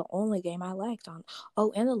was the only game I liked on.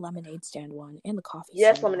 Oh, and the Lemonade Stand one, and the Coffee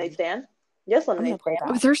Stand. Stand. Lemonade Stand. Yes, Lemonade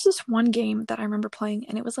Stand. There's this one game that I remember playing,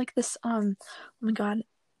 and it was like this. Oh my god,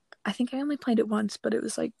 I think I only played it once, but it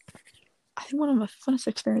was like, I think one of the funnest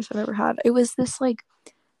experiences I've ever had. It was this like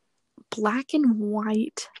black and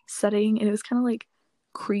white setting, and it was kind of like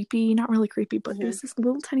creepy, not really creepy, but it was this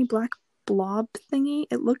little tiny black blob thingy.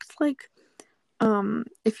 It looked like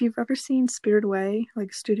if you've ever seen Spirited Away,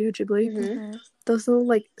 like Studio Ghibli, those little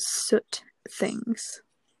like soot things.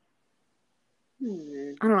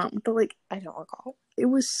 I don't know, but like I don't recall. It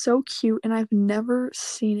was so cute, and I've never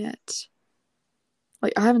seen it.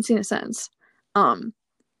 Like I haven't seen it since.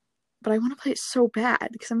 But I want to play it so bad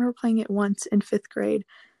because I remember playing it once in 5th grade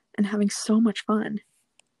and having so much fun.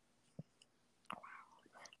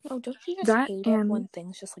 No, don't you just hate it when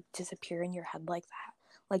things just like disappear in your head like that?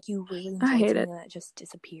 Like you really enjoy something that just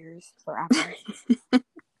disappears forever.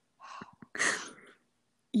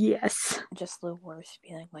 Yes. Just the worst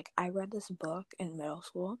feeling. Like I read this book in middle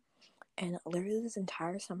school, and literally this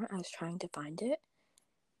entire summer I was trying to find it.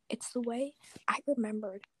 It's the way I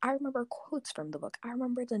remember quotes from the book. I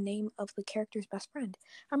remember the name of the character's best friend.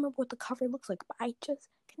 I remember what the cover looks like, but I just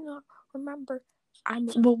cannot remember.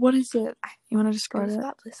 Well, what is it? You want to describe it? It's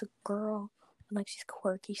about this girl, and like she's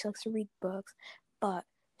quirky. She likes to read books, but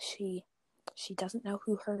she doesn't know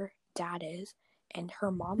who her dad is, and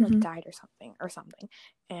her mom like died or something,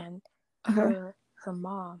 and her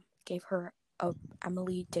mom gave her a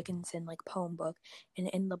Emily Dickinson like poem book, and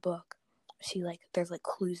in the book she like there's like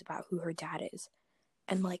clues about who her dad is,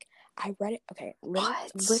 and like I read it. Okay,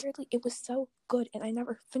 literally, it was so good, and I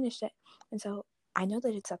never finished it, and so I know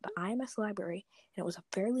that it's at the IMS library, and it was a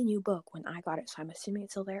fairly new book when I got it, so I'm assuming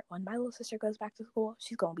it's still there. When my little sister goes back to school,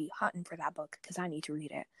 she's gonna be hunting for that book because I need to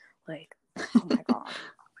read it. Like, oh my god.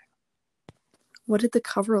 What did the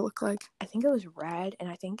cover look like? I think it was red, and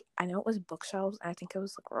I know it was bookshelves, and I think it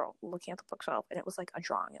was the girl looking at the bookshelf, and it was like a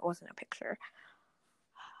drawing. It wasn't a picture.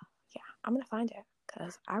 Yeah, I'm gonna find it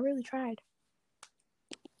because I really tried.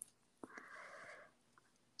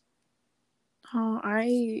 Oh,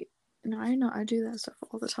 I know I do that stuff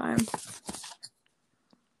all the time.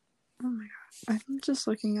 Oh my god. I'm just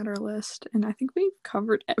looking at our list, and I think we've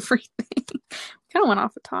covered everything. Kind of went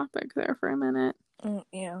off the topic there for a minute.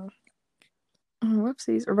 Yeah. Oh,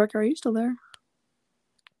 whoopsies. Rebecca, are you still there?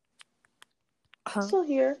 I'm still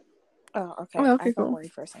here. Oh, okay. Oh, okay, I got cool.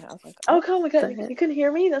 worried for a second. I was like, oh my god, you couldn't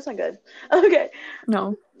hear me? That's not good. Okay.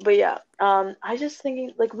 No. But yeah, I just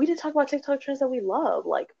thinking, like, we didn't talk about TikTok trends that we love.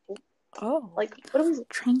 Like, like, what are we...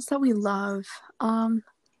 Trends that we love. I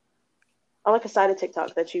like a side of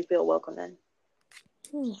TikTok that you feel welcome in.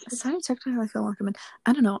 A side of TikTok I feel welcome in.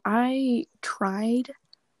 I don't know. I tried...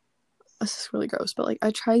 This is really gross, but like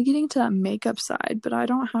I tried getting to that makeup side, but I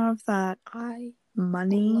don't have that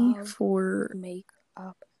money for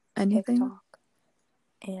makeup anything. TikTok.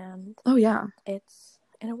 And oh yeah, it's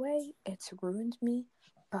in a way it's ruined me,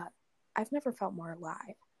 but I've never felt more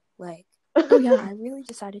alive. Like oh yeah, I really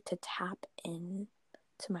decided to tap in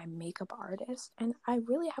to my makeup artist, and I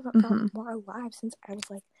really haven't felt more alive since I was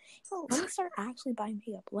like, oh, let me start actually buying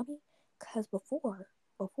makeup. Because before,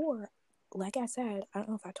 like I said, I don't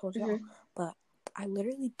know if I told y'all, but I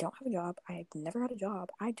literally don't have a job. I've never had a job.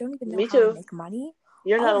 I don't even know how to make money.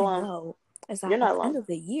 You're not All alone. I know is that at the end of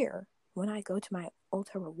the year, when I go to my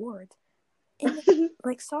Ulta rewards, in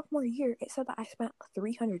like sophomore year, it said that I spent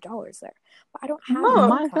 $300 there, but I don't have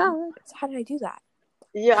my god. So how did I do that?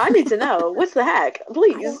 Yeah, I need to know. What's the hack,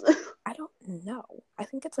 please? I don't know. I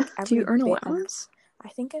think it's like Do every you earn allowance? I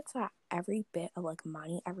think it's that every bit of like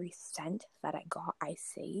money, every cent that I got, I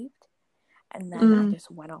saved, and then I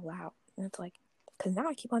just went all out. And it's like, because now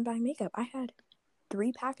I keep on buying makeup. I had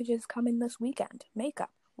 3 packages come in this weekend.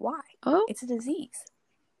 Makeup. Why? Oh, it's a disease.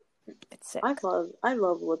 It's sick. I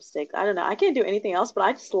love lipstick. I don't know. I can't do anything else, but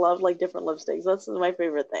I just love like different lipsticks. That's my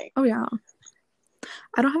favorite thing. Oh yeah.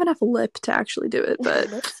 I don't have enough lip to actually do it,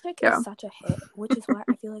 but lipstick is such a hit, which is why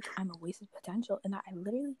I feel like I'm a waste of potential, and that I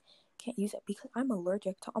literally can't use it because I'm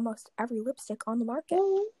allergic to almost every lipstick on the market.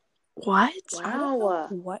 What? Wow. I don't know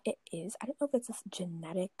what it is. I don't know if it's a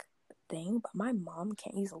genetic thing, but my mom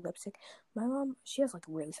can't use a lipstick. My mom, she has like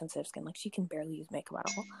really sensitive skin. Like she can barely use makeup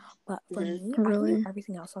at all. But for me, I can use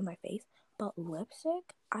everything else on my face. But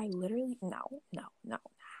lipstick, I literally no.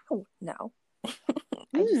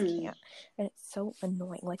 I just can't. And it's so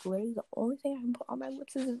annoying. Like literally the only thing I can put on my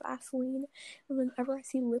lips is Vaseline. And whenever I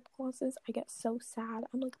see lip glosses, I get so sad.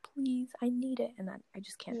 I'm like, please, I need it. And then I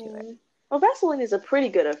just can't do it. Well, Vaseline is a pretty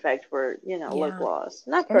good effect for, lip gloss.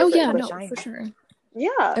 Not perfect. Oh yeah, no, for sure.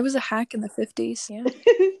 Yeah. It was a hack in the 50s. Yeah.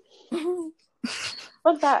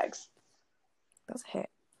 Fun facts. That's a hit.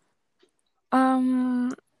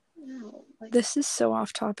 This is so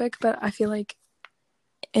off topic, but I feel like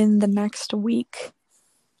in the next week,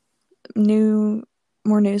 more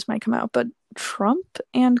news might come out. But Trump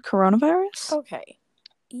and coronavirus? Okay.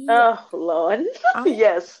 Yeah. Oh, Lord.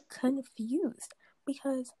 Yes. Confused.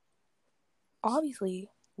 Because obviously,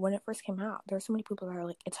 when it first came out, there were so many people that are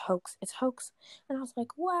like, it's hoax. And I was like,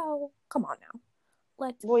 well, come on now.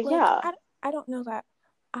 I don't know that.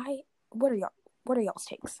 What are y'all's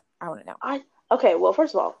takes? I want to know. Okay, well,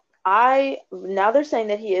 first of all, now they're saying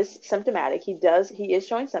that he is symptomatic. He is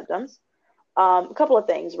showing symptoms. A couple of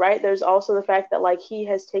things, right? There's also the fact that like he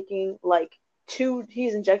has taken like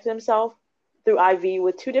he's injected himself through IV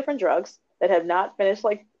with 2 different drugs that have not finished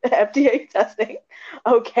like FDA testing.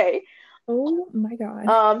 Okay. Oh my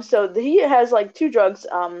god. So he has like 2 drugs.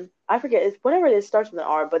 I forget whatever it is starts with an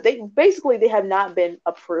R, but they have not been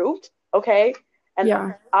approved. Okay.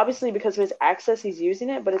 And obviously because of his access, he's using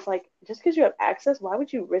it. But it's like, just because you have access, why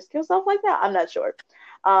would you risk yourself like that? I'm not sure.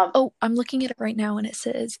 I'm looking at it right now, and it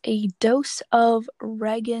says a dose of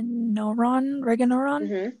Regeneron.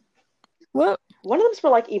 Mm-hmm. What? One of them's for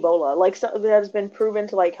like Ebola, like that has been proven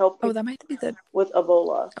to like help people that might be with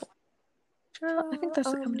Ebola. I think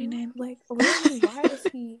that's the company name. Like, really, why is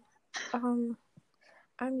he?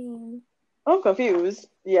 I mean, I'm confused.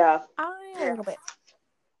 Yeah, I'm a little bit.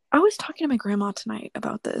 I was talking to my grandma tonight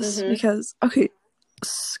about this because, okay,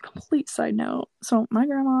 complete side note. So my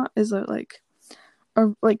grandma is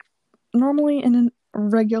normally in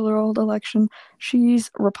regular old election, she's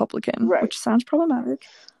Republican, Right. which sounds problematic,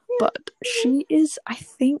 but she is, I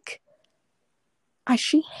think,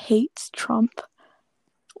 she hates Trump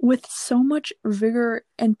with so much vigor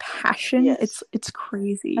and passion. Yes. It's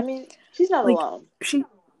crazy. I mean, she's not alone. She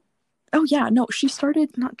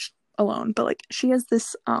started not alone, but like she has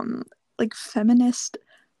this like feminist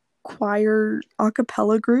choir a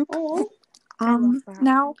cappella group. Oh,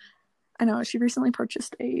 now I know she recently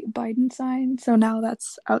purchased a Biden sign, so now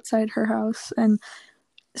that's outside her house, and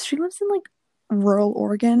she lives in like rural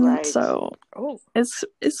Oregon, right. So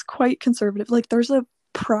it's quite conservative. Like there's a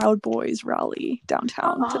Proud Boys rally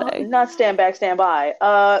downtown today. Not stand back, stand by.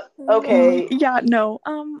 Okay. Yeah, no.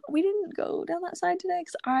 We didn't go down that side today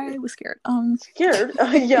because I was scared. Scared?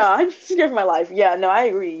 Yeah, I'm scared for my life. Yeah, no, I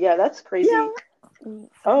agree. Yeah, that's crazy. Yeah.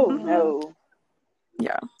 Oh no.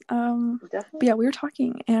 Yeah. Definitely. But yeah, we were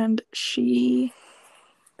talking, and she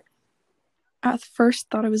at first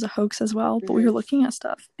thought it was a hoax as well, but we were looking at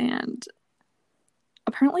stuff, and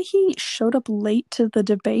apparently he showed up late to the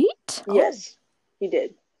debate. Yes, he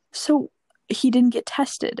did. So he didn't get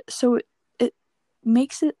tested. So it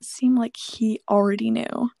makes it seem like he already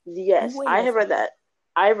knew. Yes, I have read that.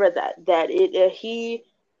 That it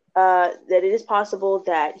is possible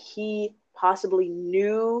that he possibly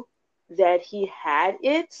knew that he had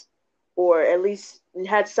it, or at least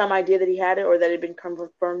had some idea that he had it, or that it had been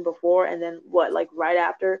confirmed before, and then right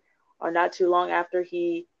after, or not too long after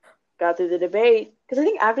he got through the debate, because I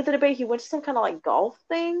think after the debate he went to some kind of like golf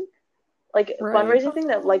thing, like fundraising thing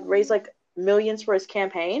that like raised like millions for his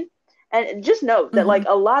campaign. And just note that like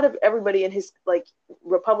a lot of everybody in his like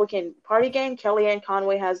Republican Party gang, Kellyanne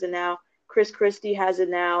Conway has it now, Chris Christie has it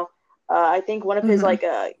now. I think one of his like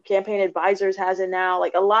campaign advisors has it now.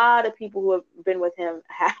 Like a lot of people who have been with him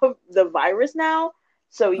have the virus now.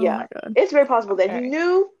 So yeah, it's very possible that he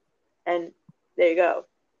knew. And there you go.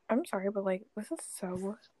 I'm sorry, but like this is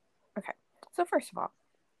so okay. So first of all,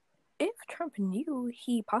 if Trump knew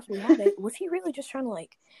he possibly had it, was he really just trying to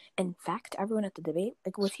like infect everyone at the debate?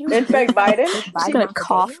 Like was he infect Biden? He's gonna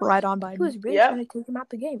cough right on Biden. He was really trying to take him out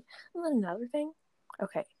the game. And then another thing,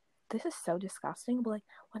 okay, this is so disgusting, but like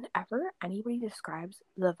whenever anybody describes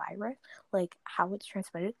the virus, like how it's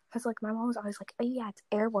transmitted, because like my mom was always like, oh yeah, it's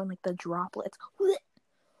airborne, like the droplets.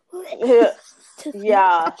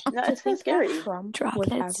 Yeah, no, it's kind of scary. Trump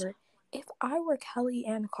droplets. If I were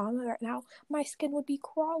Kellyanne Conway right now, my skin would be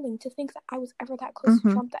crawling to think that I was ever that close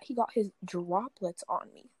to Trump that he got his droplets on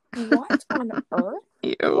me. What on earth?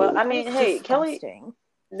 Ew. Well, I mean, hey, Kelly,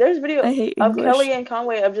 there's video of Kellyanne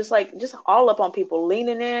Conway of just all up on people,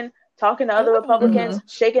 leaning in, talking to other Republicans,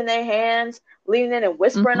 shaking their hands, leaning in and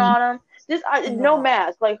whispering on them. Just no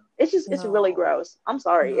mask. Like it's really gross. I'm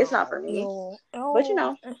sorry, it's not for me. But you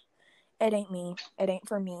know, it ain't me. It ain't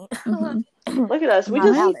for me. Look at us. We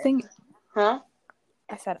just think. Huh?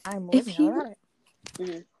 I said I'm living about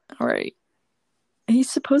it. All right. He's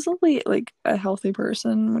supposedly like a healthy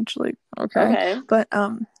person, which like okay. But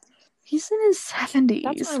he's in his 70s.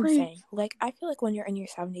 That's what I'm saying. Like I feel like when you're in your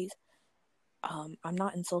 70s, I'm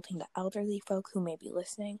not insulting the elderly folk who may be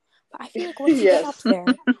listening, but I feel like once you get up there,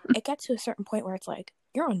 it gets to a certain point where it's like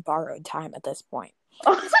you're on borrowed time at this point.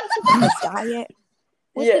 His diet,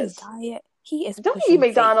 his diet, he is. Don't he eat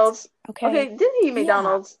McDonald's? Okay, didn't he eat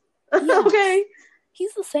McDonald's? Yeah. Okay.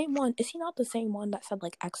 He's the same one. Is he not the same one that said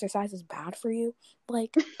like exercise is bad for you?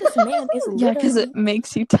 Like this man is literally because it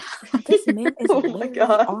makes you tired. This man is literally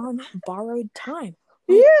on borrowed time.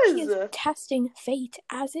 Like, he is testing fate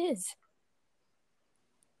as is.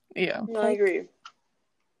 Yeah, no, I agree.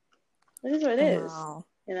 It is what it is.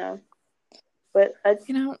 You know, but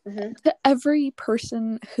to every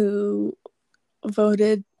person who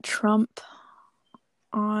voted Trump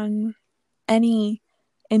on any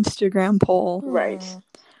Instagram poll, right?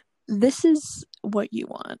 This is what you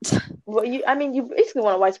want. Well, you basically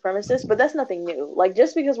want a white supremacist, but that's nothing new. Like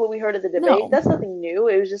just because what we heard at the debate, that's nothing new.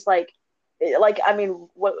 It was just what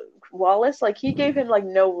Wallace, like he gave him like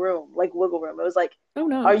no room, like wiggle room. It was like, oh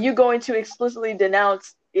no, are you going to explicitly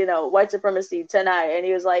denounce, white supremacy tonight? And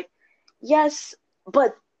he was like, yes,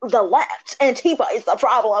 but the left, Antifa is the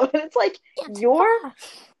problem. And it's like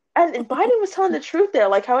and Biden was telling the truth there.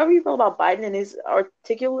 Like however you feel about Biden and his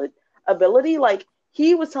articulate ability, like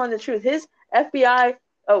he was telling the truth. His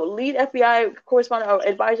lead FBI correspondent or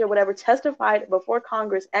advisor, whatever, testified before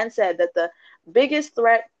Congress and said that the biggest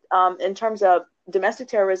threat in terms of domestic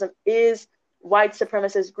terrorism is white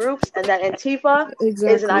supremacist groups, and that Antifa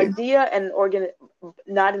is an idea and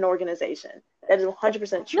not an organization. That is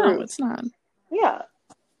 100% true. No, it's not. Yeah.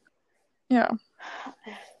 Yeah.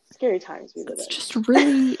 Scary times we live in. It's just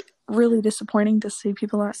really, really disappointing to see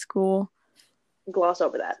people at school gloss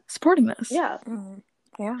over that. Supporting this. Yeah.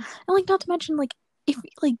 Yeah. And, like, not to mention, like, if,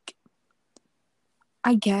 like,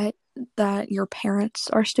 I get that your parents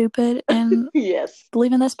are stupid and yes,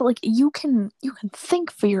 believe in this, but, like, you can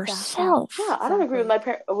think for yourself. Yeah, I don't agree with my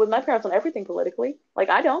parents on everything politically. Like,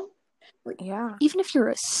 I don't. Yeah. Even if you're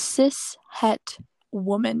a cis-het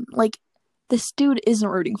woman, like, this dude isn't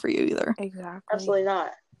rooting for you either. Exactly. Absolutely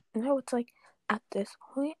not. No, it's like, at this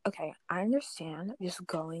point, okay, I understand just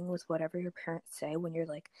going with whatever your parents say when you're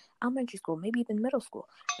like elementary school, maybe even middle school.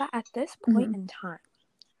 But at this point in time,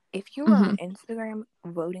 if you are on Instagram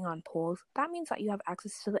voting on polls, that means that you have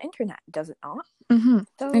access to the internet, does it not?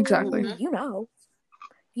 So, exactly. you know,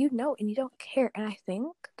 and you don't care. And I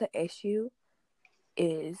think the issue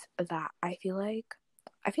is that I feel like,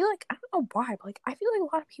 I don't know why, but, like, I feel like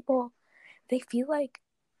a lot of people, they feel like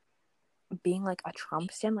being, like, a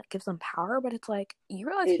Trump stan, like, gives them power, but it's like, you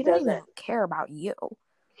realize he doesn't even care about you.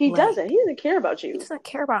 He doesn't care about you. He doesn't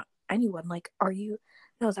care about anyone. Like, are you...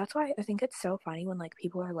 No, that's why I think it's so funny when, like,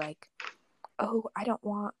 people are like, oh, I don't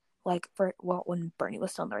want, like, when Bernie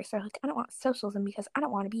was still in the race, they're like, I don't want socialism because I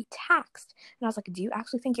don't want to be taxed. And I was like, do you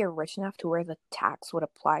actually think you're rich enough to where the tax would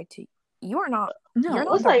apply to you? You are not. No, you're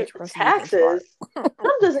not it's like taxes.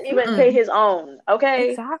 Trump doesn't even pay his own.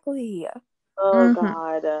 Okay. Exactly. Oh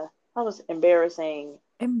God, that was embarrassing.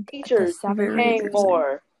 Teachers paying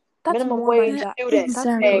more. That's minimum more wage money. students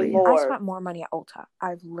paying more. I spent more money at Ulta.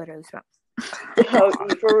 I've literally spent.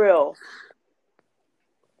 For real.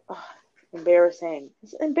 Embarrassing.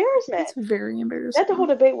 It's embarrassment. It's very embarrassing. That whole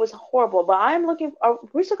debate was horrible. But I'm looking.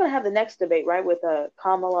 We're still gonna have the next debate, right? With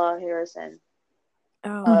Kamala Harris and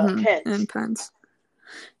Pence. And Pence.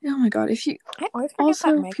 Oh my God! If you I always forget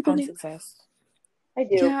that Mike Pence exists. I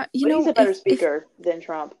do. Yeah, but he's a better speaker than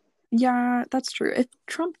Trump. Yeah, that's true. If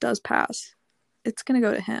Trump does pass, it's gonna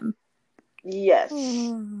go to him. Yes.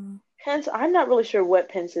 Pence, I'm not really sure what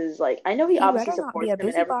Pence is like. I know he obviously supports him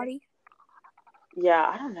and everything. Yeah,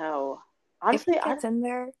 I don't know. Honestly, if he gets in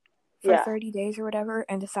there for 30 days or whatever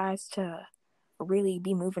and decides to really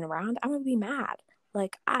be moving around, I'm gonna be mad.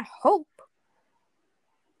 Like, I hope.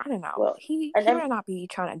 I don't know. Well, he might not be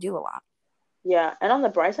trying to do a lot. Yeah, and on the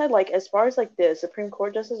bright side, like, as far as, like, the Supreme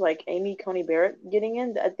Court justice, like Amy Coney Barrett getting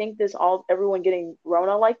in, I think everyone getting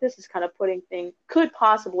Rona like this is kind of could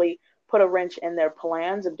possibly put a wrench in their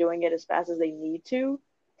plans of doing it as fast as they need to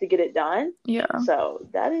get it done. Yeah. So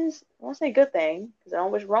that is, I won't say a good thing, because I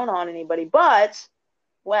don't wish Rona on anybody, but,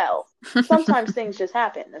 well, sometimes things just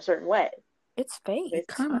happen a certain way. It's fate.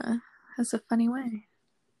 Karma has a funny way.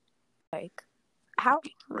 Like, how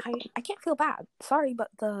I can't feel bad. Sorry, but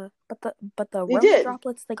the Rona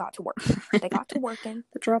droplets, they got to work. They got to working.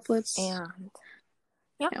 The droplets. And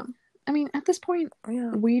yeah. I mean, at this point,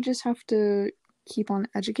 we just have to keep on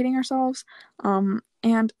educating ourselves.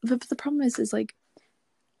 And the problem is like,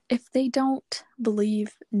 if they don't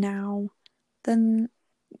believe now, then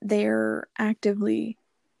they're actively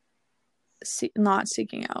not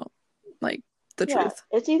seeking out, like, the truth.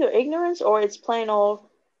 It's either ignorance or it's plain old,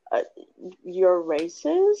 you're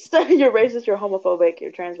racist, you're homophobic,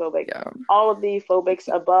 you're transphobic, all of the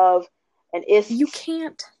phobics above, and you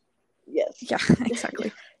can't. Yes. Yeah,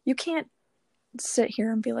 exactly. You can't sit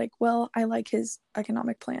here and be like, well, I like his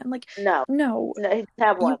economic plan. Like, no, he doesn't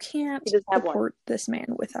have one. You can't support this man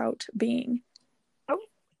without being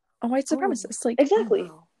a white supremacist. Like, exactly,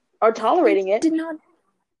 or tolerating it.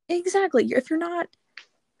 Exactly. If you're not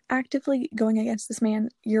actively going against this man,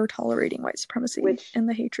 you're tolerating white supremacy and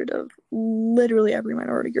the hatred of literally every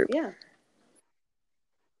minority group. Yeah.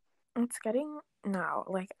 It's getting no,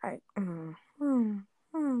 like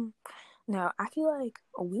no, I feel like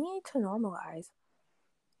we need to normalize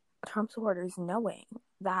Trump supporters knowing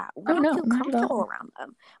that we don't feel comfortable around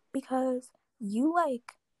them, because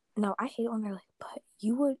I hate when they're like, but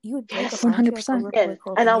you would break a 100%,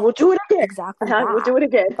 and I will do it again. Exactly, and I will do it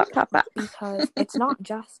again. Because it's not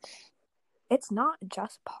just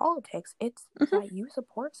politics. It's that you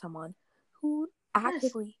support someone who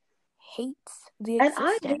actively hates the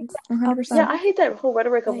existence. I hate that whole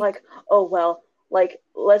rhetoric of like, oh well, like,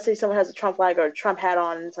 let's say someone has a Trump flag or a Trump hat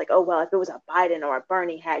on, and it's like, oh well, if it was a Biden or a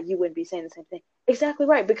Bernie hat, you wouldn't be saying the same thing. Exactly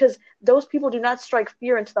right, because those people do not strike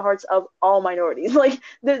fear into the hearts of all minorities. Like,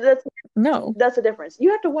 that's the difference. You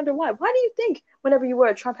have to wonder why. Why do you think whenever you wear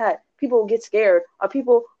a Trump hat, people get scared, or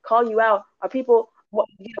people call you out, or people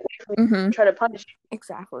get away from you and try to punish you?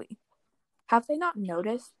 Exactly. Have they not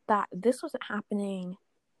noticed that this wasn't happening?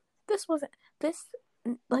 This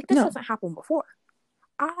doesn't happen before.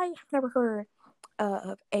 I have never heard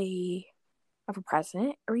of a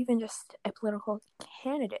president, or even just a political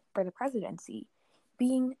candidate for the presidency,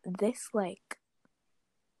 being this, like,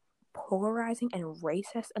 polarizing and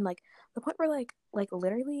racist, and like the point where like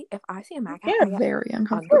literally, if I see a MAGA, Yeah, I get very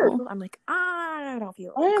uncomfortable. I'm like, I don't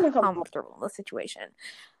feel I am uncomfortable. comfortable in this situation.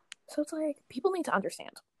 So it's like people need to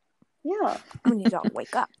understand. Yeah, We need to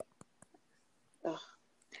wake up. Ugh.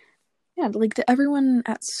 Yeah, like to everyone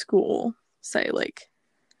at school say like,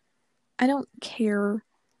 I don't care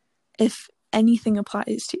if anything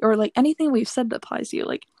applies to you, or like anything we've said that applies to you,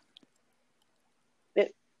 like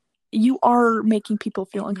you are making people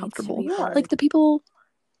feel uncomfortable. Like the people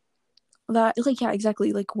that like, yeah,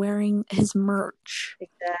 exactly, like wearing his merch,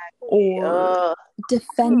 or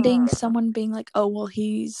defending someone being like, oh well,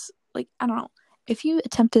 he's like, I don't know, if you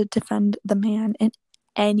attempt to defend the man in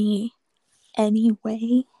any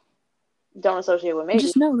way, don't associate with me.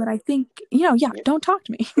 Just know that I think, don't talk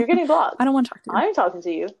to me. You're getting blocked. I don't want to talk to you. I ain't talking to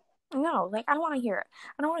you. No, like I don't want to hear it.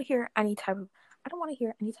 I don't want to hear any type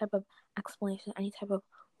of explanation, any type of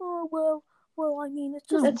well, I mean, it's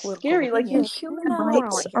just it's scary. Opinion. Like your human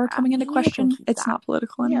rights are coming into question. It's not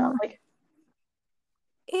political anymore. Like,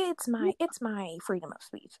 it's my freedom of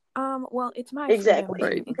speech. Well, it's my exactly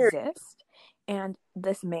freedom to exist, and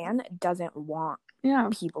this man doesn't want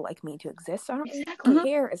people like me to exist. So I don't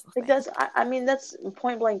care. Is the thing. That's I mean that's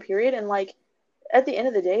point blank period. And like at the end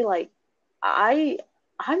of the day, like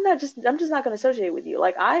I'm just not going to associate with you.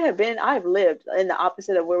 Like I've lived in the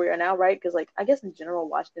opposite of where we are now, right? Because like I guess in general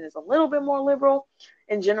Washington is a little bit more liberal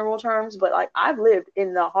in general terms, but like I've lived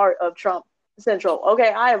in the heart of Trump Central.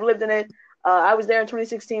 Okay, I have lived in it. I was there in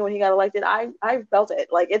 2016 when he got elected. I felt it.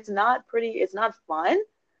 Like it's not pretty. It's not fun.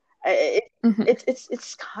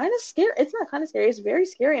 It's kind of scary. It's not kind of scary. It's very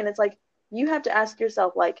scary, and it's like you have to ask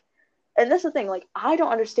yourself, like, and that's the thing. Like I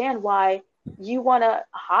don't understand why you want to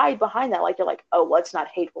hide behind that. Like you're like, oh, well, it's not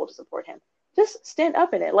hateful to support him. Just stand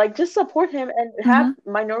up in it. Like just support him and have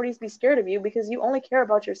minorities be scared of you because you only care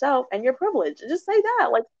about yourself and your privilege. Just say that.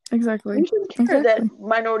 Like exactly. You shouldn't care that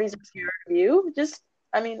minorities are scared of you. Just,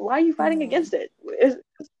 I mean, why are you fighting against it?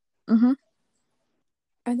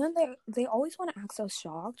 And then they always want to act so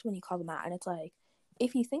shocked when you call them out, and it's like,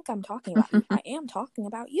 if you think I'm talking about you, I am talking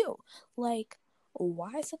about you. Like,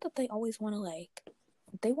 why is it that they always want to like?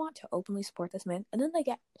 They want to openly support this man, and then they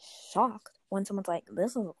get shocked when someone's like,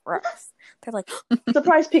 "This is gross." They're like,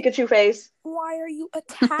 "Surprise Pikachu face! Why are you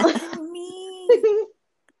attacking me?"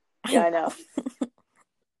 Yeah, I know.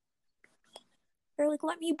 They're like,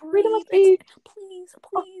 "Let me breathe, please,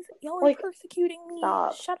 y'all are persecuting me.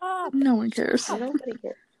 Stop. Shut up." No one cares. Nobody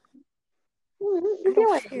cares.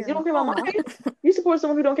 You don't care about my feelings. You support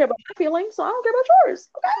someone who don't care about my feelings, so I don't care about yours.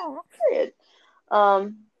 Okay. Period.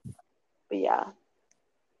 But yeah.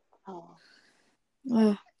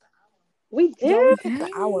 We did the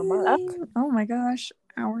hour mark. Oh my gosh,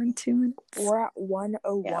 hour and 2 minutes. We're at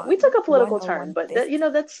 1:01. Yeah, we took a political turn, but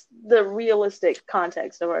that's the realistic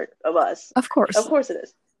context of us. Of course it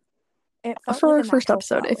is. For our first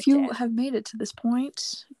episode, if you have made it to this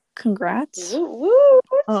point, congrats. Woo.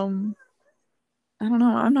 I don't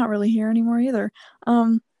know. I'm not really here anymore either.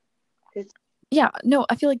 Yeah, no,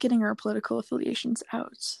 I feel like getting our political affiliations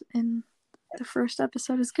out in the first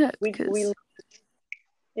episode is good. We like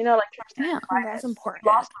that's important.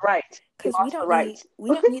 We lost the right. Because we don't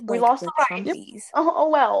need like, we lost the Trumpies. Yep. Oh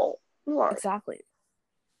well. Exactly.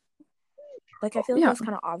 Like I feel like that's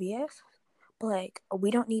kind of obvious, but like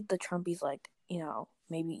we don't need the Trumpies like,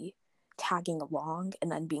 maybe tagging along and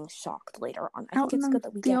then being shocked later on. I think it's good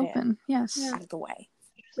that we get it out of the way.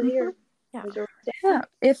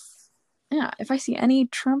 If I see any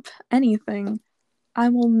Trump anything, I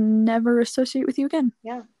will never associate with you again.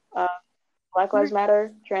 Yeah. Black Lives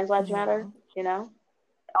Matter, Trans Lives Matter,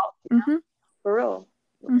 For real.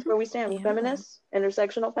 That's where we stand. Yeah. Feminists,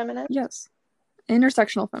 intersectional feminists. Yes.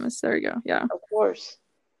 Intersectional feminists. There you go. Yeah. Of course.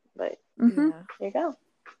 But there you go.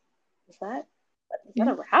 Is that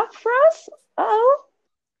a wrap for us? Uh-oh.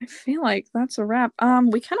 I feel like that's a wrap.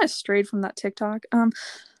 We kind of strayed from that TikTok. I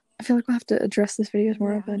feel like we'll have to address this video as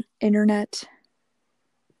more of an internet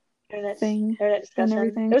thing. Internet discussion. And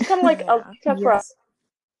everything. It was kind of like a TikTok for us.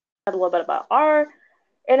 A little bit about our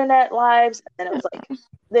internet lives, and it was like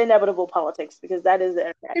the inevitable politics, because that is the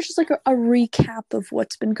internet. It's just like a recap of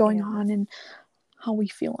what's been going on and how we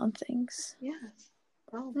feel on things. Yes.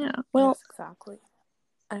 Oh. Yeah. Well, yes, exactly.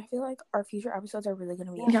 And I feel like our future episodes are really going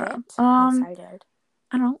to be a hit. I'm excited.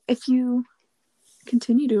 I don't know, if you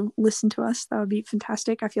continue to listen to us, that would be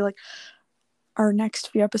fantastic. I feel like our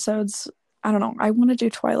next few episodes, I don't know, I want to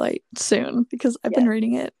do Twilight soon because I've been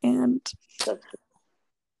reading it and.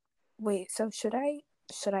 Wait, so should I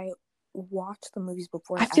watch the movies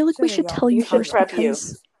before? I feel like we should tell you first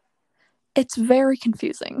because it's very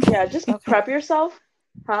confusing. Yeah, just prep yourself.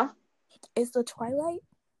 Huh? Is the Twilight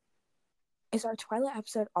Is our Twilight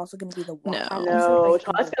episode also going to be the No. episode? No,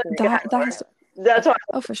 Twilight's going to that has that's why.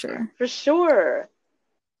 Oh, for sure. For sure.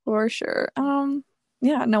 For sure.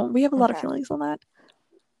 Yeah, no, we have a lot of feelings on that.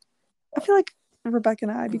 I feel like Rebecca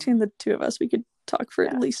and I, between the two of us, we could talk for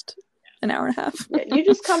at least an hour and a half. Yeah, you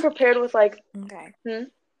just come prepared with like. Okay.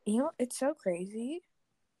 You know, it's so crazy.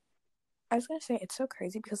 I was gonna say it's so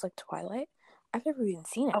crazy because like Twilight, I've never even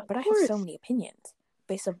seen it, but I have so many opinions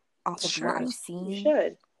based off of what I've seen,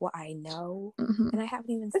 what I know, and I haven't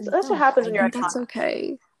even seen. That's what happens when you're. That's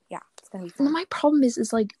okay. Yeah, it's gonna be fun. My problem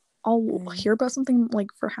is like I'll hear about something like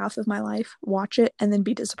for half of my life, watch it, and then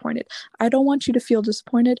be disappointed. I don't want you to feel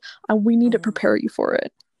disappointed. We need to prepare you for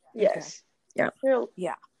it. Yes. Okay.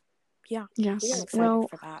 Yeah. Yes. I'm excited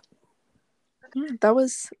for that. Yeah,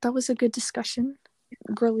 that was a good discussion,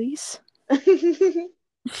 girlies.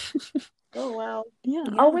 Oh wow. Yeah.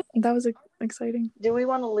 Oh, that was exciting. Do we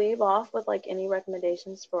want to leave off with like any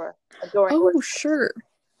recommendations for adoring? Oh, sure.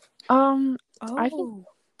 I think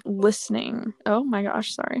listening. Oh my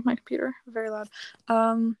gosh, sorry, my computer very loud.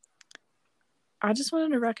 I just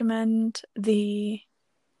wanted to recommend the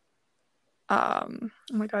oh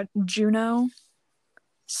my god, Juno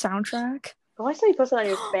soundtrack. Oh, I saw you posted on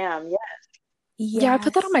your spam. Yes. Yeah, I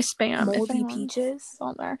put that on my spam. Moldy Peaches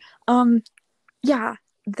on there. Yeah,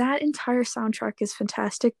 that entire soundtrack is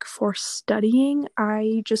fantastic for studying.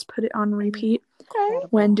 I just put it on repeat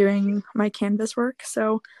when doing my Canvas work.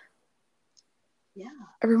 So yeah,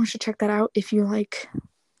 everyone should check that out if you like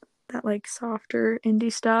that like softer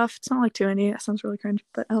indie stuff. It's not like too indie. That sounds really cringe,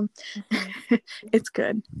 but it's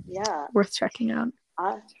good. Yeah, worth checking out.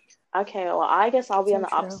 Okay, well, I guess I'll be on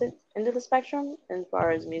the opposite end of the spectrum as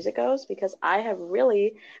far as music goes, because I have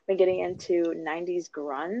really been getting into 90s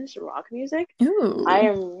grunge rock music. Ooh, I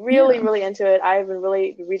am really into it. I've been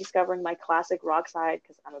really rediscovering my classic rock side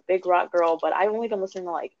because I'm a big rock girl, but I've only been listening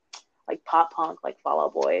to like pop punk, like Fall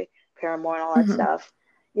Out Boy, Paramore, and all that stuff.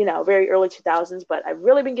 You know, very early 2000s, but I've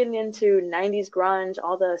really been getting into 90s grunge,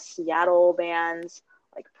 all the Seattle bands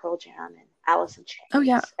like Pearl Jam and Alice in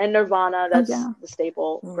Chains and Nirvana. That's the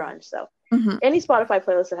staple grunge. So any Spotify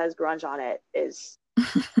playlist that has grunge on it is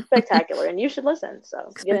spectacular, and you should listen.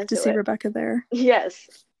 So get into to see Rebecca there. Yes.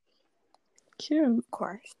 Cute. Of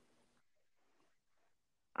course.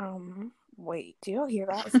 Wait, do you hear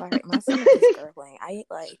that? Sorry, my stomach is gurgling. I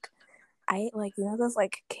ate like you know those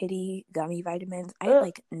like kitty gummy vitamins. I ate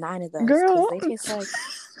like 9 of those because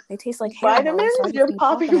they taste like vitamins. So you're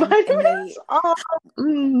popping vitamins.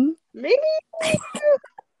 Maybe.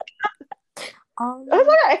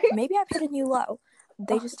 Maybe I've hit a new low.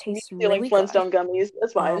 They just taste really like Flintstone gummies.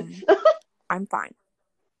 That's fine. I'm fine.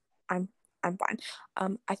 I'm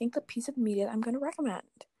fine. I think the piece of media that I'm going to recommend.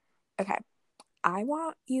 Okay, I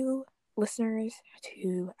want you listeners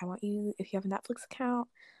to. I want you, if you have a Netflix account,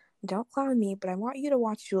 don't clown me, but I want you to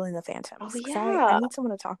watch Julie and the Phantoms. Oh, yeah. I need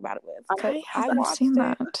someone to talk about it with. I haven't seen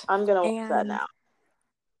that. I'm gonna watch that now.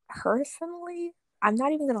 Personally, I'm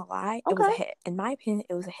not even gonna lie. It was a hit. In my opinion,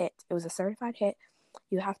 it was a hit. It was a certified hit.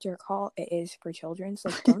 You have to recall it is for children,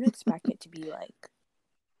 so don't expect it to be like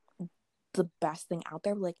the best thing out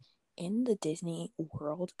there. Like in the Disney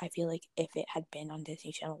world, I feel like if it had been on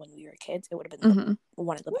Disney Channel when we were kids, it would have been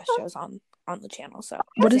one of the best shows on the channel. So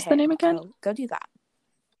what is the name again? So go do that.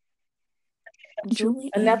 Julie,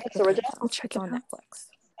 a Netflix original. I'll check it on out. Netflix.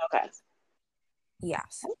 Okay.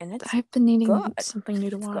 Yes, and I've been needing something new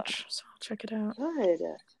to watch, so I'll check it out. Good.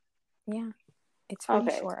 Yeah, it's pretty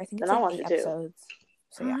short. I think it's like 8 episodes.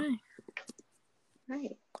 So yeah.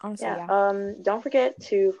 Right. Honestly, don't forget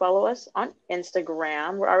to follow us on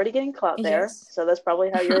Instagram. We're already getting clout there, so that's probably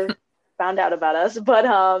how you're found out about us.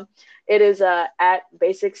 But it is at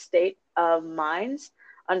Basic State of Minds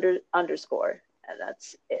 _, and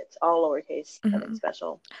that's it. All lowercase, nothing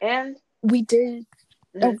special. And we did.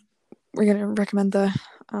 Oh, we're gonna recommend the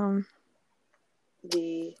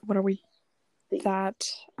what are we? That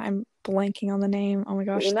I'm blanking on the name. Oh my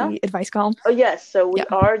gosh, the advice column. Oh yes, so we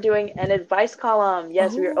are doing an advice column.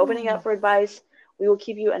 Yes, we are opening up for advice. We will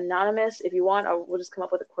keep you anonymous if you want, or we'll just come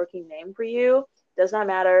up with a quirky name for you. Does not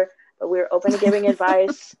matter, but we're open to giving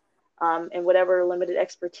advice and whatever limited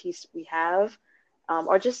expertise we have,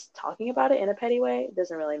 or just talking about it in a petty way. It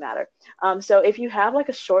doesn't really matter. So if you have like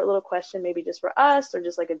a short little question, maybe just for us, or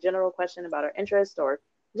just like a general question about our interest, or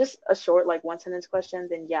just a short like 1-sentence question,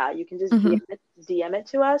 then you can just DM it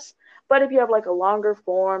to us. But if you have like a longer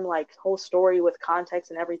form, like whole story with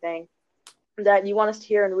context and everything that you want us to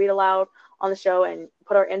hear and read aloud on the show and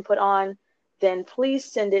put our input on, then please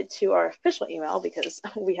send it to our official email, because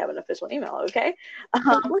we have an official email. Okay.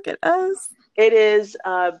 Look at us. It is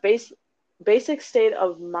Basic State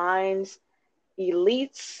of Minds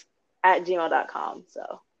Elites @gmail.com.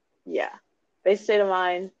 So yeah, basic state of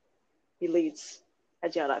mind elites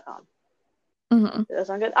 @gmail.com. Mm-hmm. Does that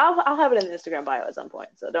sound good? I'll have it in the Instagram bio at some point,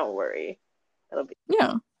 so don't worry. It'll be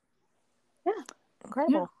Yeah.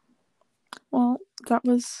 Incredible. Yeah. Well, that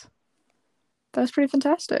was pretty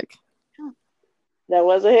fantastic. That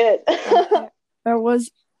was a hit. That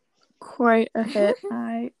was quite a hit.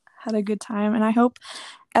 I had a good time, and I hope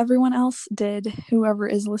everyone else did, whoever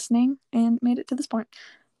is listening and made it to this point.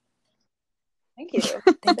 Thank you.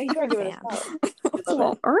 Thank you you for for giving us fans. help. It's a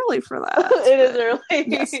little early for that. It is early.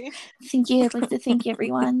 Yes. Thank you. I'd like to thank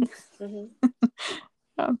everyone. Do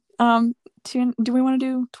we want to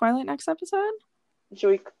do Twilight next episode? Should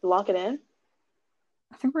we lock it in?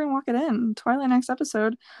 I think we're gonna lock it in. Twilight next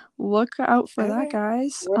episode. Look out for that,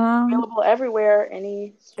 guys. We're available everywhere,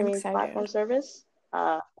 any streaming platform service.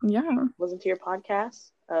 Yeah. Listen to your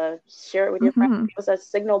podcast. Share it with your friends. Give us a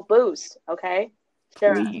signal boost, okay?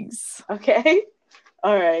 Please. Okay?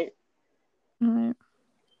 All right. All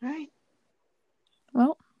right.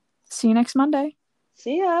 Well, see you next Monday.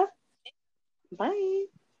 See ya. Bye.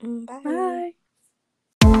 Bye. Bye.